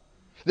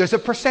 There's a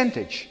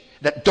percentage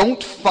that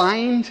don't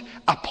find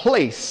a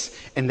place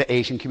in the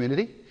Asian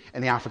community,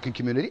 in the African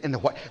community, in the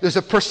white. There's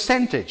a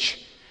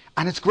percentage,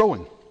 and it's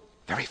growing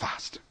very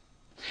fast.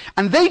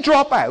 And they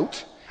drop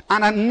out,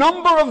 and a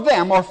number of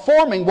them are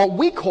forming what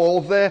we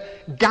call the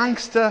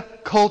gangster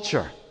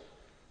culture.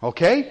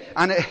 Okay?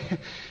 And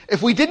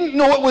if we didn't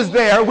know it was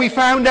there, we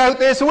found out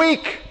this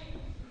week.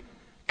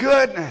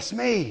 Goodness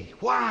me.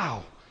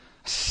 Wow.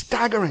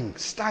 Staggering,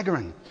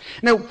 staggering.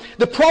 Now,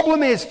 the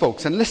problem is,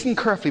 folks, and listen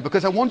carefully,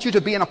 because I want you to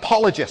be an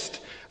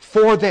apologist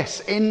for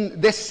this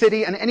in this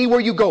city and anywhere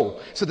you go,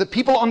 so that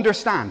people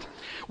understand.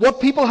 What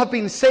people have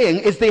been saying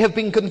is they have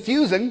been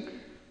confusing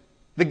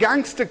the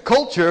gangster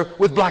culture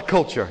with black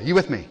culture. Are you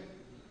with me?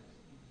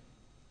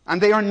 And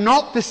they are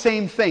not the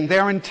same thing. They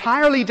are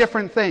entirely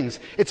different things.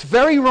 It's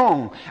very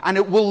wrong, and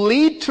it will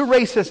lead to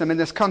racism in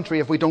this country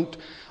if we don't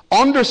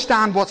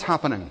understand what's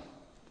happening.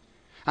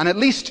 And at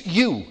least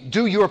you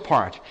do your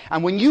part.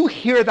 And when you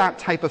hear that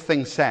type of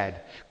thing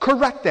said,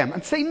 correct them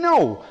and say,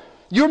 no,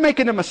 you're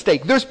making a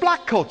mistake. There's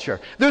black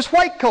culture, there's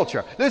white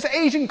culture, there's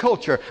Asian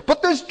culture,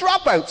 but there's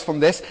dropouts from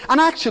this.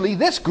 And actually,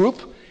 this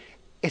group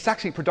is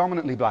actually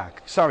predominantly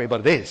black. Sorry,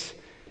 but it is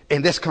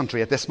in this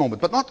country at this moment.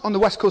 But not on the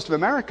west coast of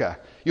America.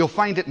 You'll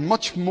find it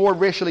much more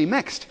racially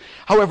mixed.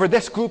 However,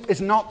 this group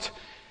is not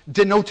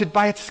denoted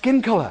by its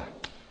skin color.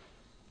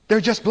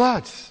 They're just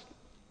bloods,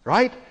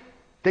 right?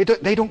 They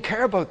don't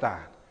care about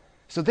that.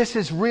 So this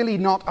is really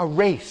not a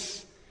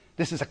race.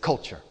 This is a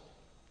culture.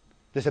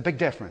 There's a big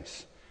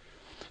difference.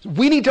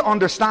 We need to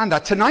understand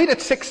that. Tonight at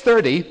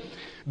 6:30,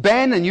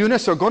 Ben and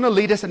Eunice are going to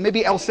lead us, and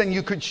maybe Elson,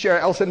 you could share.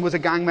 Elson was a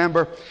gang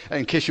member,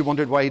 in case you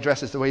wondered why he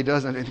dresses the way he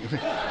does.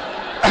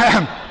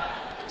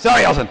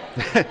 Sorry, Elson.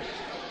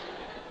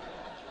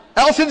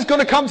 Elson's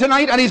going to come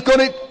tonight, and he's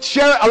going to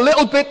share a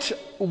little bit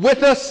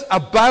with us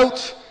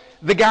about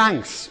the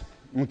gangs.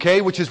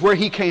 Okay, which is where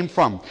he came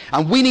from.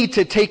 And we need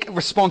to take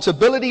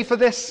responsibility for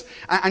this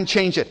and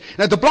change it.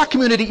 Now, the black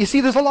community, you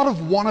see, there's a lot of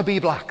wannabe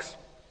blacks.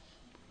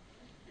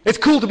 It's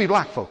cool to be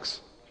black,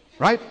 folks.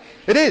 Right?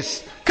 It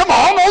is. Come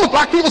on, all the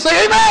black people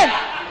say amen!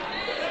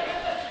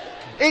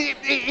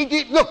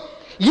 Look,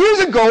 years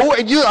ago,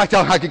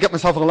 I could get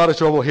myself in a lot of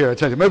trouble here, I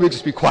tell you. Maybe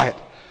just be quiet.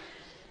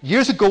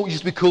 Years ago, it used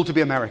to be cool to be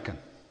American.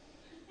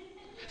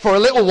 For a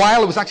little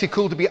while, it was actually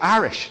cool to be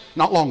Irish.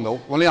 Not long, though.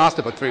 Only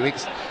lasted about 3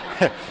 weeks.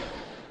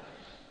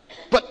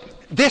 But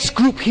this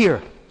group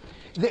here,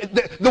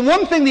 the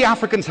one thing the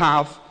Africans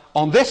have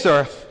on this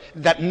earth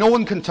that no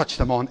one can touch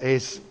them on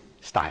is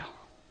style.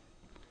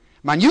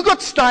 Man, you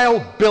got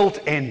style built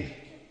in.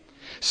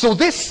 So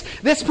this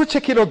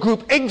particular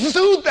group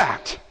exude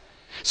that.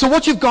 So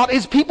what you've got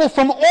is people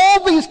from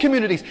all these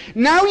communities.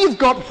 Now you've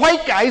got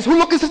white guys who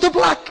look as if they're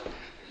black.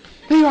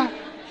 There you are.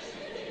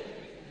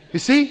 You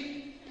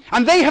see?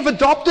 And they have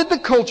adopted the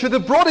culture,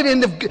 they've brought it in,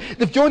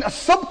 they've joined a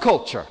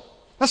subculture.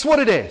 That's what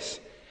it is.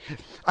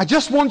 I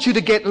just want you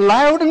to get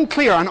loud and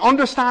clear and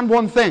understand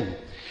one thing.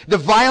 The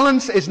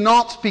violence is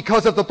not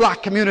because of the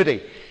black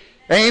community.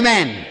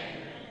 Amen.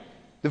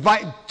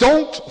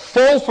 Don't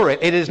fall for it.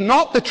 It is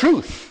not the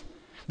truth.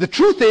 The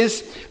truth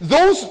is,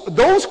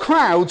 those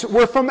crowds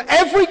were from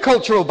every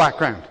cultural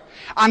background.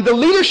 And the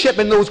leadership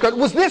in those crowds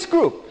was this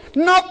group,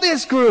 not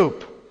this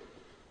group.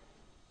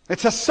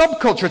 It's a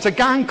subculture, it's a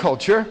gang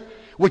culture,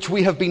 which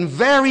we have been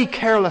very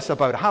careless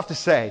about, I have to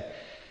say.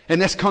 In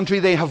this country,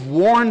 they have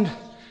warned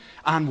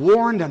and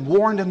warned and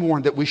warned and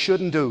warned that we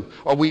shouldn't do,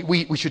 or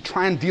we should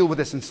try and deal with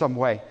this in some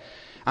way.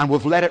 And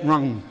we've let it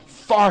run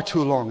far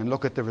too long, and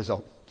look at the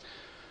result.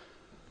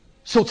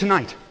 So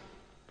tonight,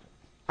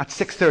 at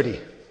 6:30,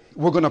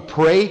 we're going to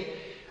pray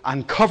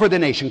and cover the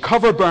nation,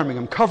 cover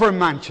Birmingham, cover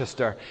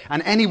Manchester,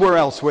 and anywhere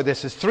else where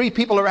this is. 3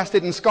 people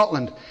arrested in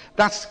Scotland.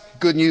 That's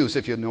good news,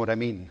 if you know what I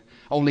mean.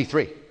 Only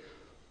 3.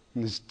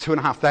 And there's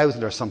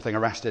 2,500 or something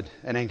arrested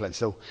in England.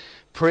 So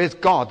praise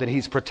God that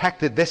he's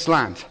protected this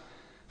land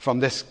from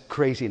this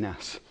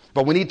craziness.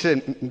 But we need to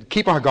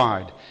keep our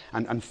guard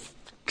and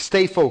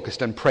stay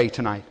focused and pray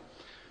tonight.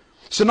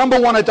 So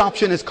number 1,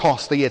 adoption is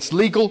costly. It's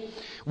legal.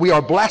 We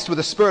are blessed with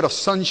a spirit of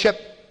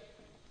sonship.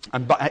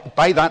 And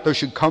by that there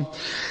should come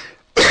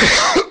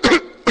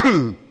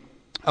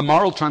a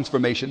moral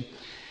transformation.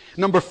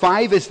 Number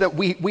 5 is that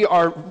we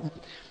are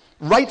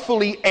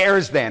rightfully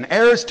heirs then,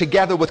 heirs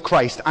together with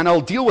Christ. And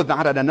I'll deal with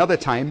that at another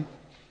time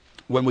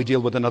when we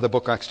deal with another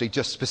book, actually,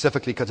 just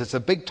specifically because it's a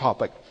big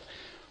topic.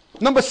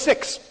 Number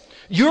 6,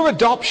 your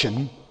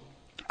adoption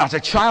as a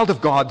child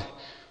of God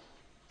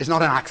is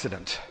not an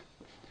accident.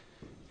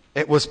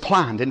 It was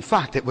planned. In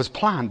fact, it was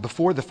planned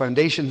before the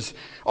foundations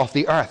of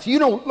the earth. You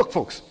know, look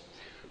folks,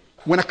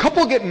 when a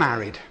couple get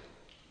married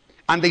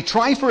and they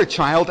try for a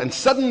child and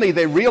suddenly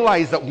they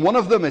realize that one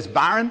of them is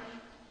barren,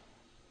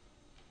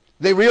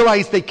 they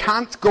realize they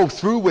can't go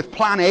through with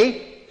plan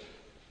A,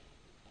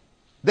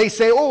 they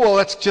say, oh, well,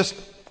 let's just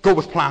go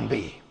with plan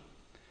B.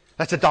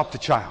 Let's adopt a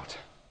child.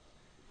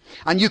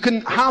 And you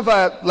can have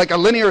a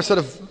linear sort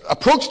of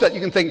approach that you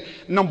can think,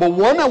 number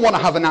 1, I want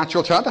to have a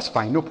natural child. That's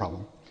fine, no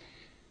problem.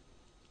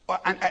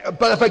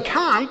 But if I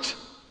can't,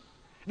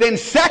 then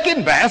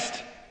second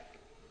best,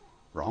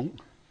 wrong.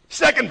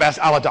 Second best,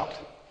 I'll adopt.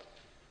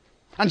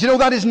 And you know,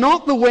 that is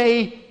not the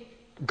way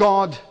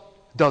God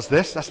does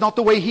this. That's not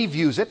the way he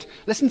views it.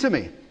 Listen to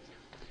me.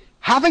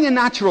 Having a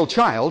natural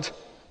child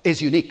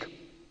is unique.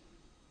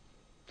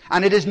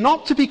 And it is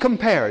not to be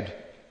compared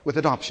with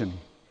adoption.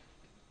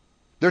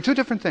 They're 2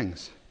 different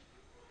things.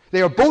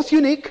 They are both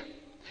unique.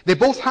 They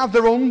both have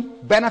their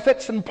own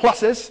benefits and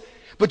pluses.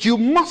 But you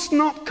must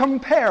not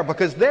compare,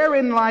 because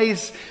therein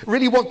lies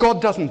really what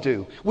God doesn't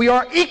do. We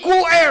are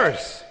equal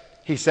heirs,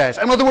 he says.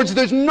 In other words,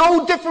 there's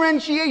no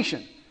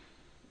differentiation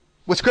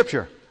with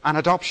Scripture and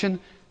adoption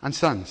and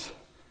sons.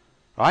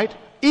 Right?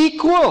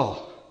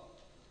 Equal.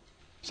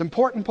 It's an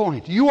important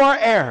point. You are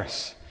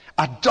heirs,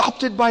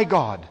 adopted by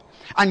God.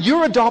 And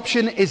your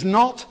adoption is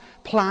not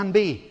plan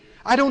B.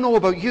 I don't know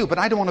about you, but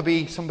I don't want to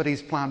be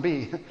somebody's plan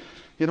B.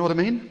 You know what I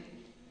mean?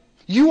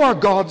 You are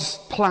God's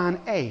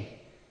plan A.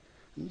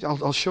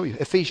 I'll show you.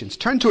 Ephesians.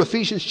 Turn to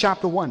Ephesians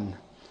chapter 1.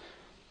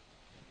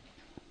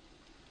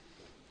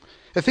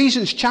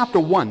 Ephesians chapter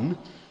 1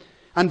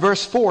 and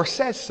verse 4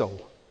 says so.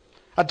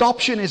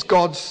 Adoption is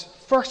God's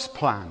first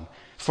plan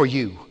for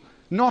you,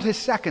 not his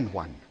second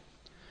one.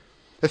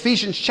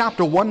 Ephesians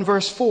chapter 1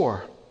 verse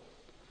 4.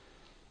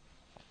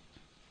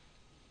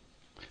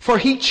 For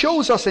he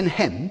chose us in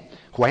him,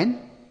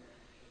 when?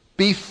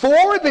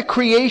 Before the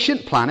creation,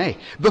 plan A,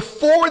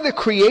 before the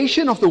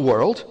creation of the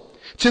world,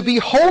 to be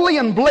holy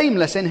and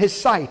blameless in his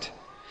sight.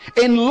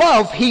 In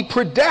love, he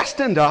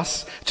predestined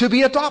us to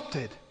be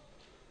adopted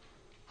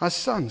as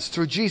sons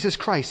through Jesus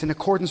Christ in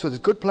accordance with his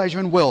good pleasure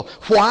and will.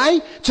 Why?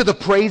 To the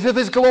praise of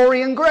his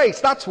glory and grace.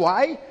 That's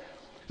why.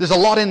 There's a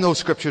lot in those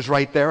scriptures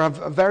right there,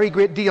 a very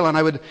great deal, and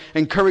I would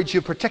encourage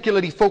you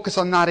particularly focus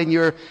on that in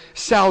your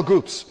cell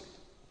groups.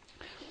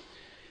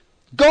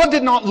 God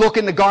did not look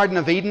in the Garden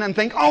of Eden and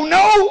think, oh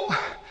no,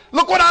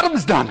 look what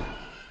Adam's done.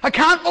 I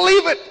can't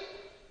believe it.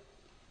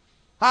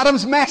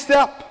 Adam's messed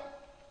up.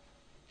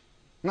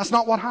 And that's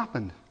not what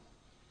happened.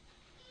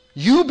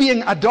 You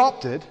being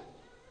adopted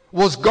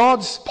was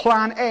God's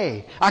plan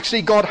A.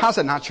 Actually, God has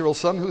a natural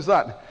son. Who's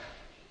that?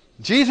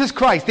 Jesus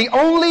Christ, the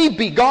only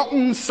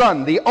begotten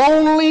Son, the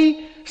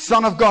only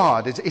Son of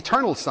God. It's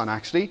eternal Son,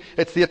 actually.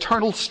 It's the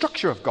eternal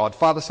structure of God,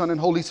 Father, Son, and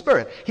Holy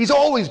Spirit. He's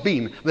always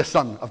been the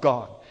Son of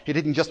God. He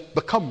didn't just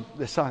become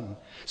the Son.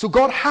 So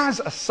God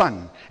has a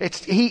Son.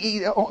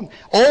 He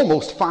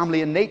almost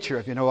family in nature,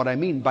 if you know what I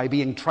mean, by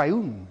being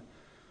triune.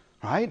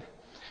 Right?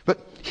 But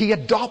he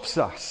adopts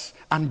us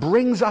and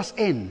brings us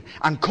in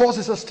and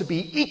causes us to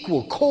be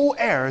equal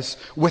co-heirs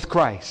with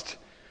Christ.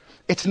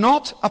 It's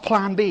not a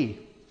plan B.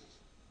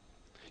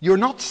 You're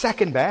not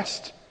second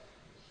best.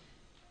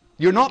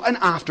 You're not an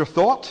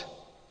afterthought.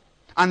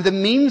 And the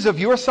means of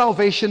your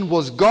salvation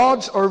was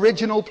God's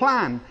original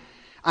plan.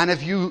 And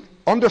if you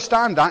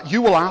understand that,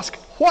 you will ask,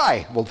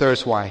 Why? Well,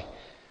 there's why.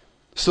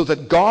 So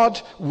that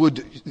God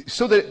would,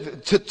 so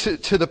that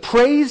to the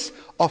praise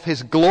of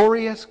his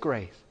glorious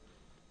grace.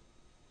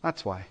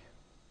 That's why.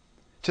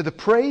 To the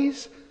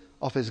praise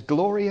of his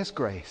glorious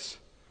grace.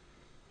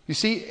 You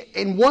see,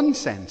 in one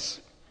sense,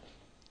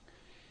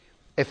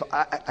 if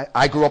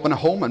I grew up in a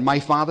home and my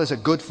father's a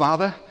good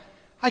father,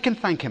 I can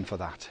thank him for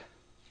that.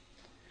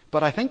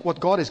 But I think what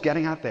God is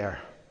getting at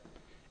there,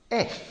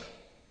 if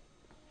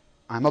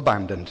I'm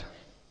abandoned,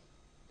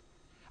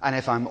 and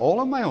if I'm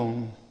all on my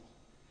own,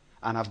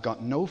 and I've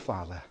got no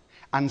father,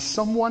 and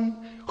someone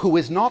who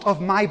is not of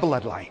my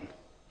bloodline,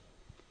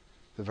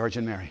 the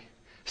Virgin Mary,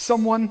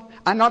 someone,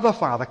 another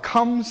father,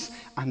 comes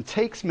and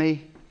takes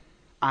me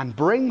and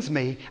brings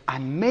me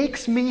and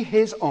makes me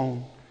his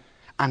own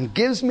and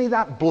gives me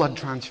that blood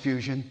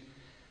transfusion,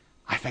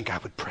 I think I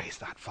would praise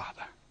that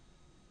father.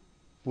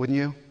 Wouldn't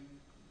you?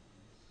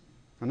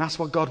 And that's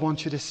what God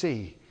wants you to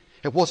see.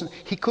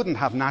 He couldn't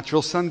have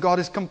natural son. God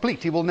is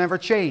complete. He will never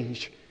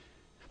change.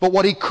 But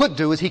what he could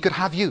do is he could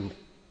have you.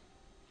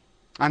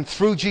 And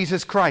through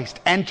Jesus Christ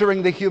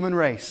entering the human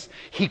race,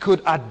 he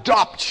could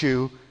adopt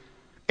you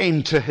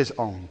into his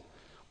own.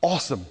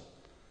 Awesome.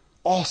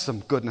 Awesome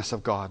goodness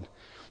of God.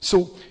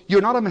 So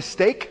you're not a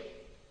mistake.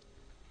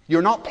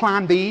 You're not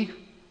plan B.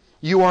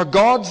 You are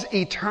God's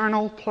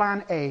eternal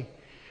plan A,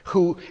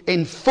 who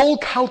in full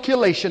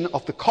calculation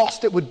of the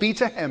cost it would be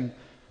to him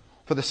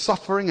for the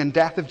suffering and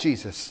death of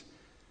Jesus,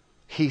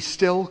 he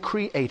still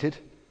created.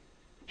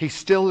 He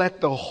still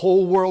let the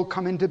whole world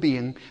come into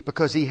being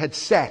because he had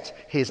set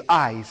his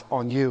eyes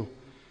on you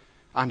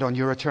and on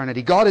your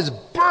eternity. God is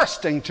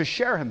bursting to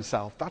share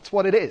himself. That's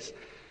what it is.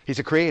 He's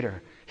a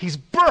creator. He's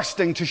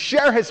bursting to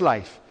share his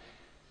life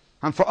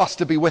and for us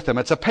to be with him.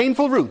 It's a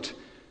painful route,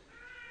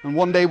 and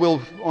one day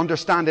we'll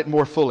understand it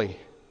more fully.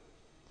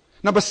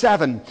 Number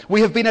 7,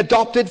 we have been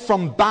adopted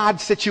from bad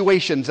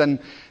situations, and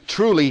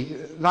truly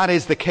that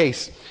is the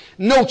case.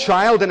 No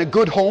child in a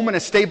good home and a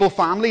stable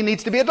family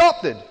needs to be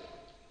adopted.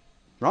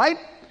 Right?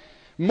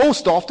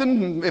 Most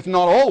often, if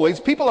not always,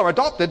 people are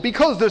adopted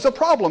because there's a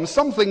problem.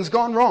 Something's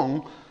gone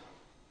wrong.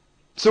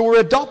 So we're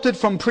adopted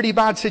from pretty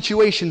bad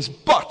situations.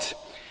 But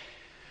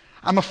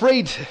I'm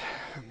afraid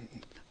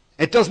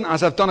it doesn't,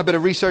 as I've done a bit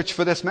of research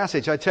for this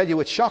message, I tell you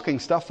it's shocking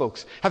stuff,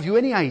 folks. Have you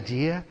any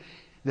idea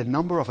the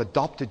number of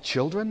adopted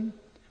children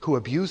who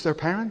abuse their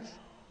parents?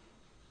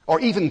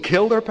 Or even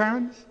kill their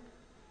parents?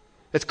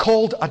 It's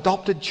called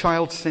adopted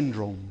child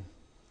syndrome.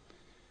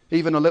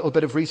 Even a little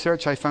bit of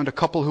research, I found a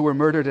couple who were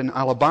murdered in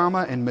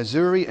Alabama, in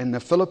Missouri, in the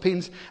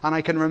Philippines, and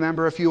I can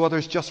remember a few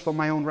others just from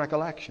my own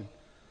recollection.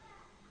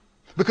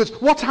 Because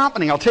what's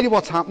happening? I'll tell you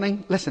what's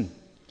happening. Listen,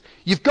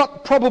 you've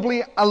got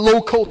probably a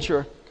low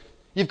culture.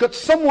 You've got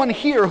someone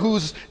here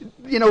who's,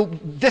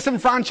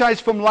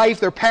 disenfranchised from life.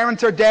 Their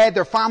parents are dead.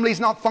 Their family's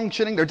not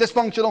functioning. They're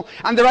dysfunctional,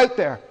 and they're out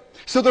there.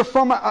 So they're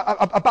from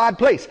a bad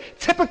place.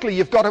 Typically,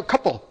 you've got a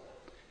couple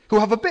who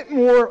have a bit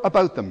more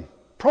about them.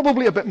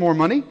 Probably a bit more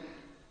money.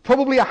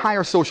 Probably a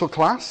higher social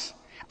class.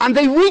 And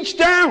they reach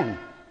down.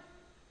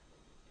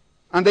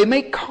 And they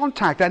make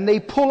contact and they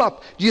pull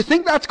up. Do you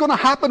think that's going to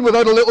happen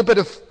without a little bit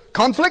of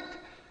conflict?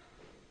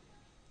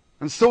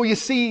 And so you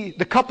see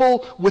the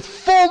couple with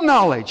full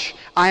knowledge.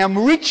 I am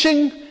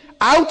reaching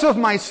out of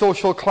my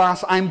social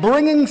class. I'm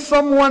bringing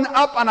someone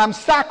up and I'm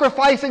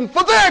sacrificing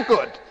for their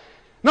good,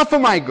 not for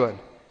my good.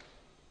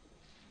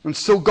 And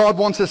so God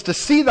wants us to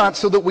see that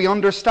so that we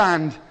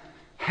understand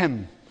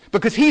him.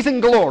 Because he's in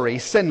glory,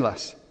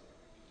 sinless.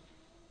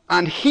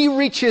 And he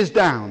reaches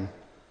down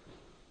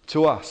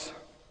to us.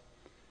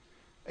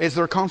 Is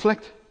there a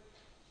conflict?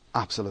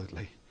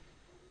 Absolutely.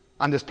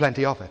 And there's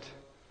plenty of it.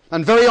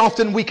 And very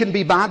often we can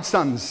be bad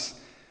sons,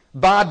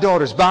 bad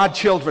daughters, bad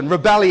children,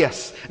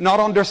 rebellious, not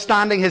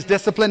understanding his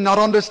discipline, not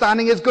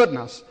understanding his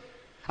goodness,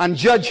 and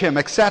judge him,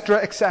 etc.,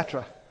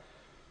 etc.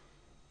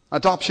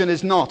 Adoption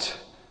is not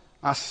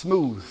a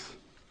smooth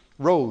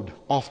road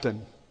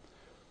often.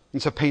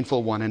 It's a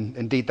painful one, and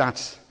indeed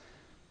that's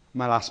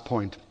my last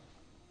point.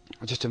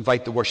 I'll just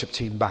invite the worship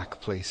team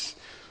back, please.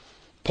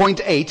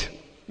 Point 8,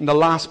 and the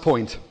last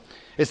point,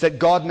 is that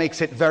God makes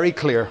it very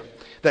clear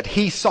that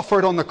he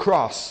suffered on the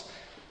cross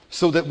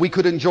so that we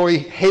could enjoy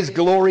his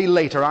glory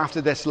later after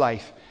this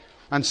life.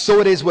 And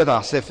so it is with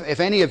us. If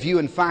any of you,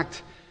 in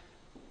fact,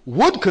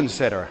 would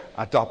consider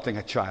adopting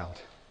a child,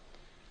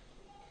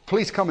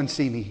 please come and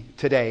see me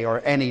today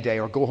or any day,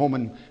 or go home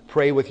and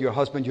pray with your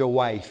husband, your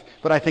wife.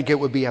 But I think it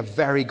would be a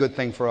very good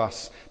thing for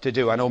us to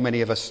do. I know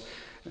many of us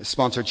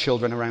sponsor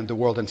children around the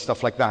world and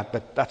stuff like that,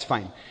 but that's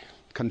fine.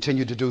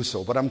 Continue to do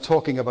so. But I'm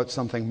talking about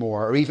something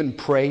more. Or even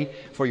pray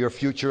for your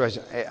future,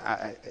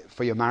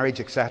 for your marriage,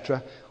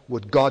 etc.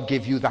 Would God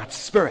give you that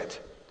spirit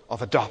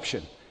of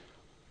adoption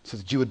so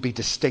that you would be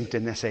distinct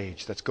in this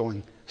age that's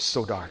going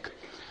so dark.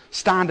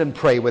 Stand and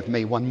pray with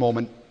me one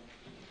moment.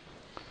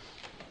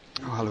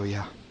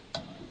 Hallelujah.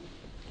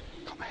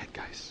 Come ahead,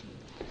 guys.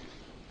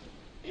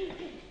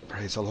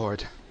 Praise the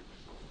Lord.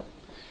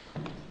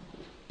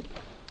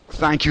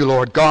 Thank you,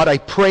 Lord God. I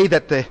pray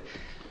that the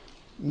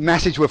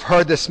message we've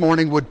heard this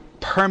morning would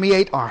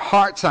permeate our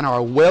hearts and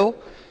our will.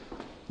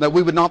 That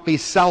we would not be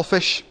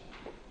selfish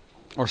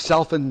or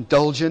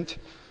self-indulgent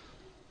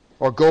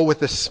or go with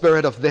the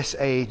spirit of this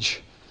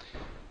age,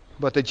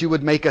 but that you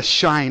would make us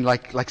shine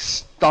like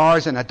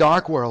stars in a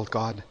dark world,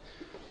 God.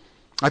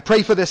 I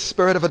pray for this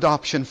spirit of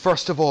adoption,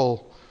 first of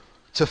all,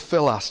 to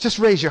fill us. Just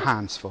raise your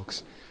hands,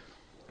 folks.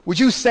 Would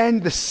you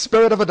send the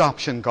spirit of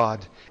adoption,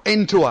 God,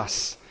 into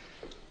us,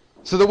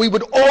 so that we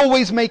would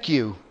always make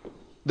you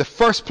the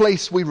first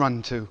place we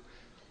run to,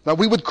 that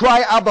we would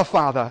cry, Abba,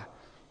 Father,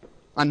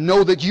 and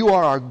know that you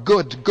are our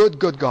good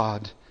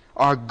God,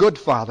 our good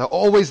Father,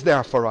 always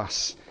there for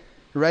us,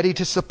 ready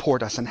to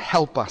support us and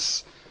help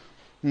us.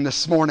 And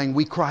this morning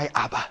we cry,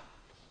 Abba,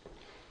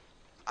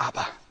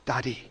 Abba,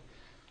 Daddy,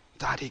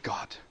 Daddy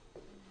God.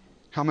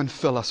 Come and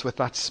fill us with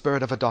that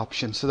spirit of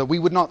adoption, so that we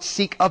would not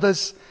seek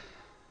others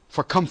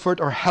for comfort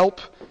or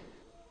help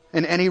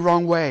in any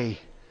wrong way,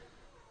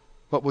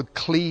 but would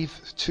cleave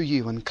to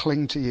you and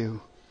cling to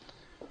you.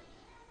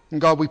 And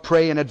God, we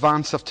pray in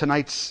advance of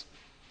tonight's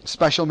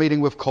special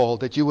meeting we've called,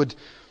 that you would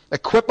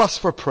equip us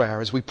for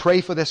prayer as we pray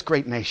for this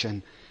great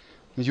nation,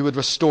 that you would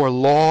restore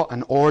law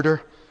and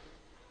order,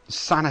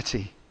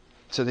 sanity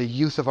to the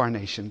youth of our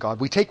nation.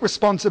 God, we take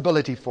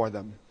responsibility for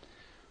them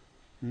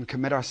and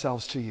commit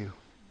ourselves to you.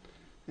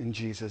 In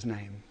Jesus'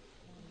 name.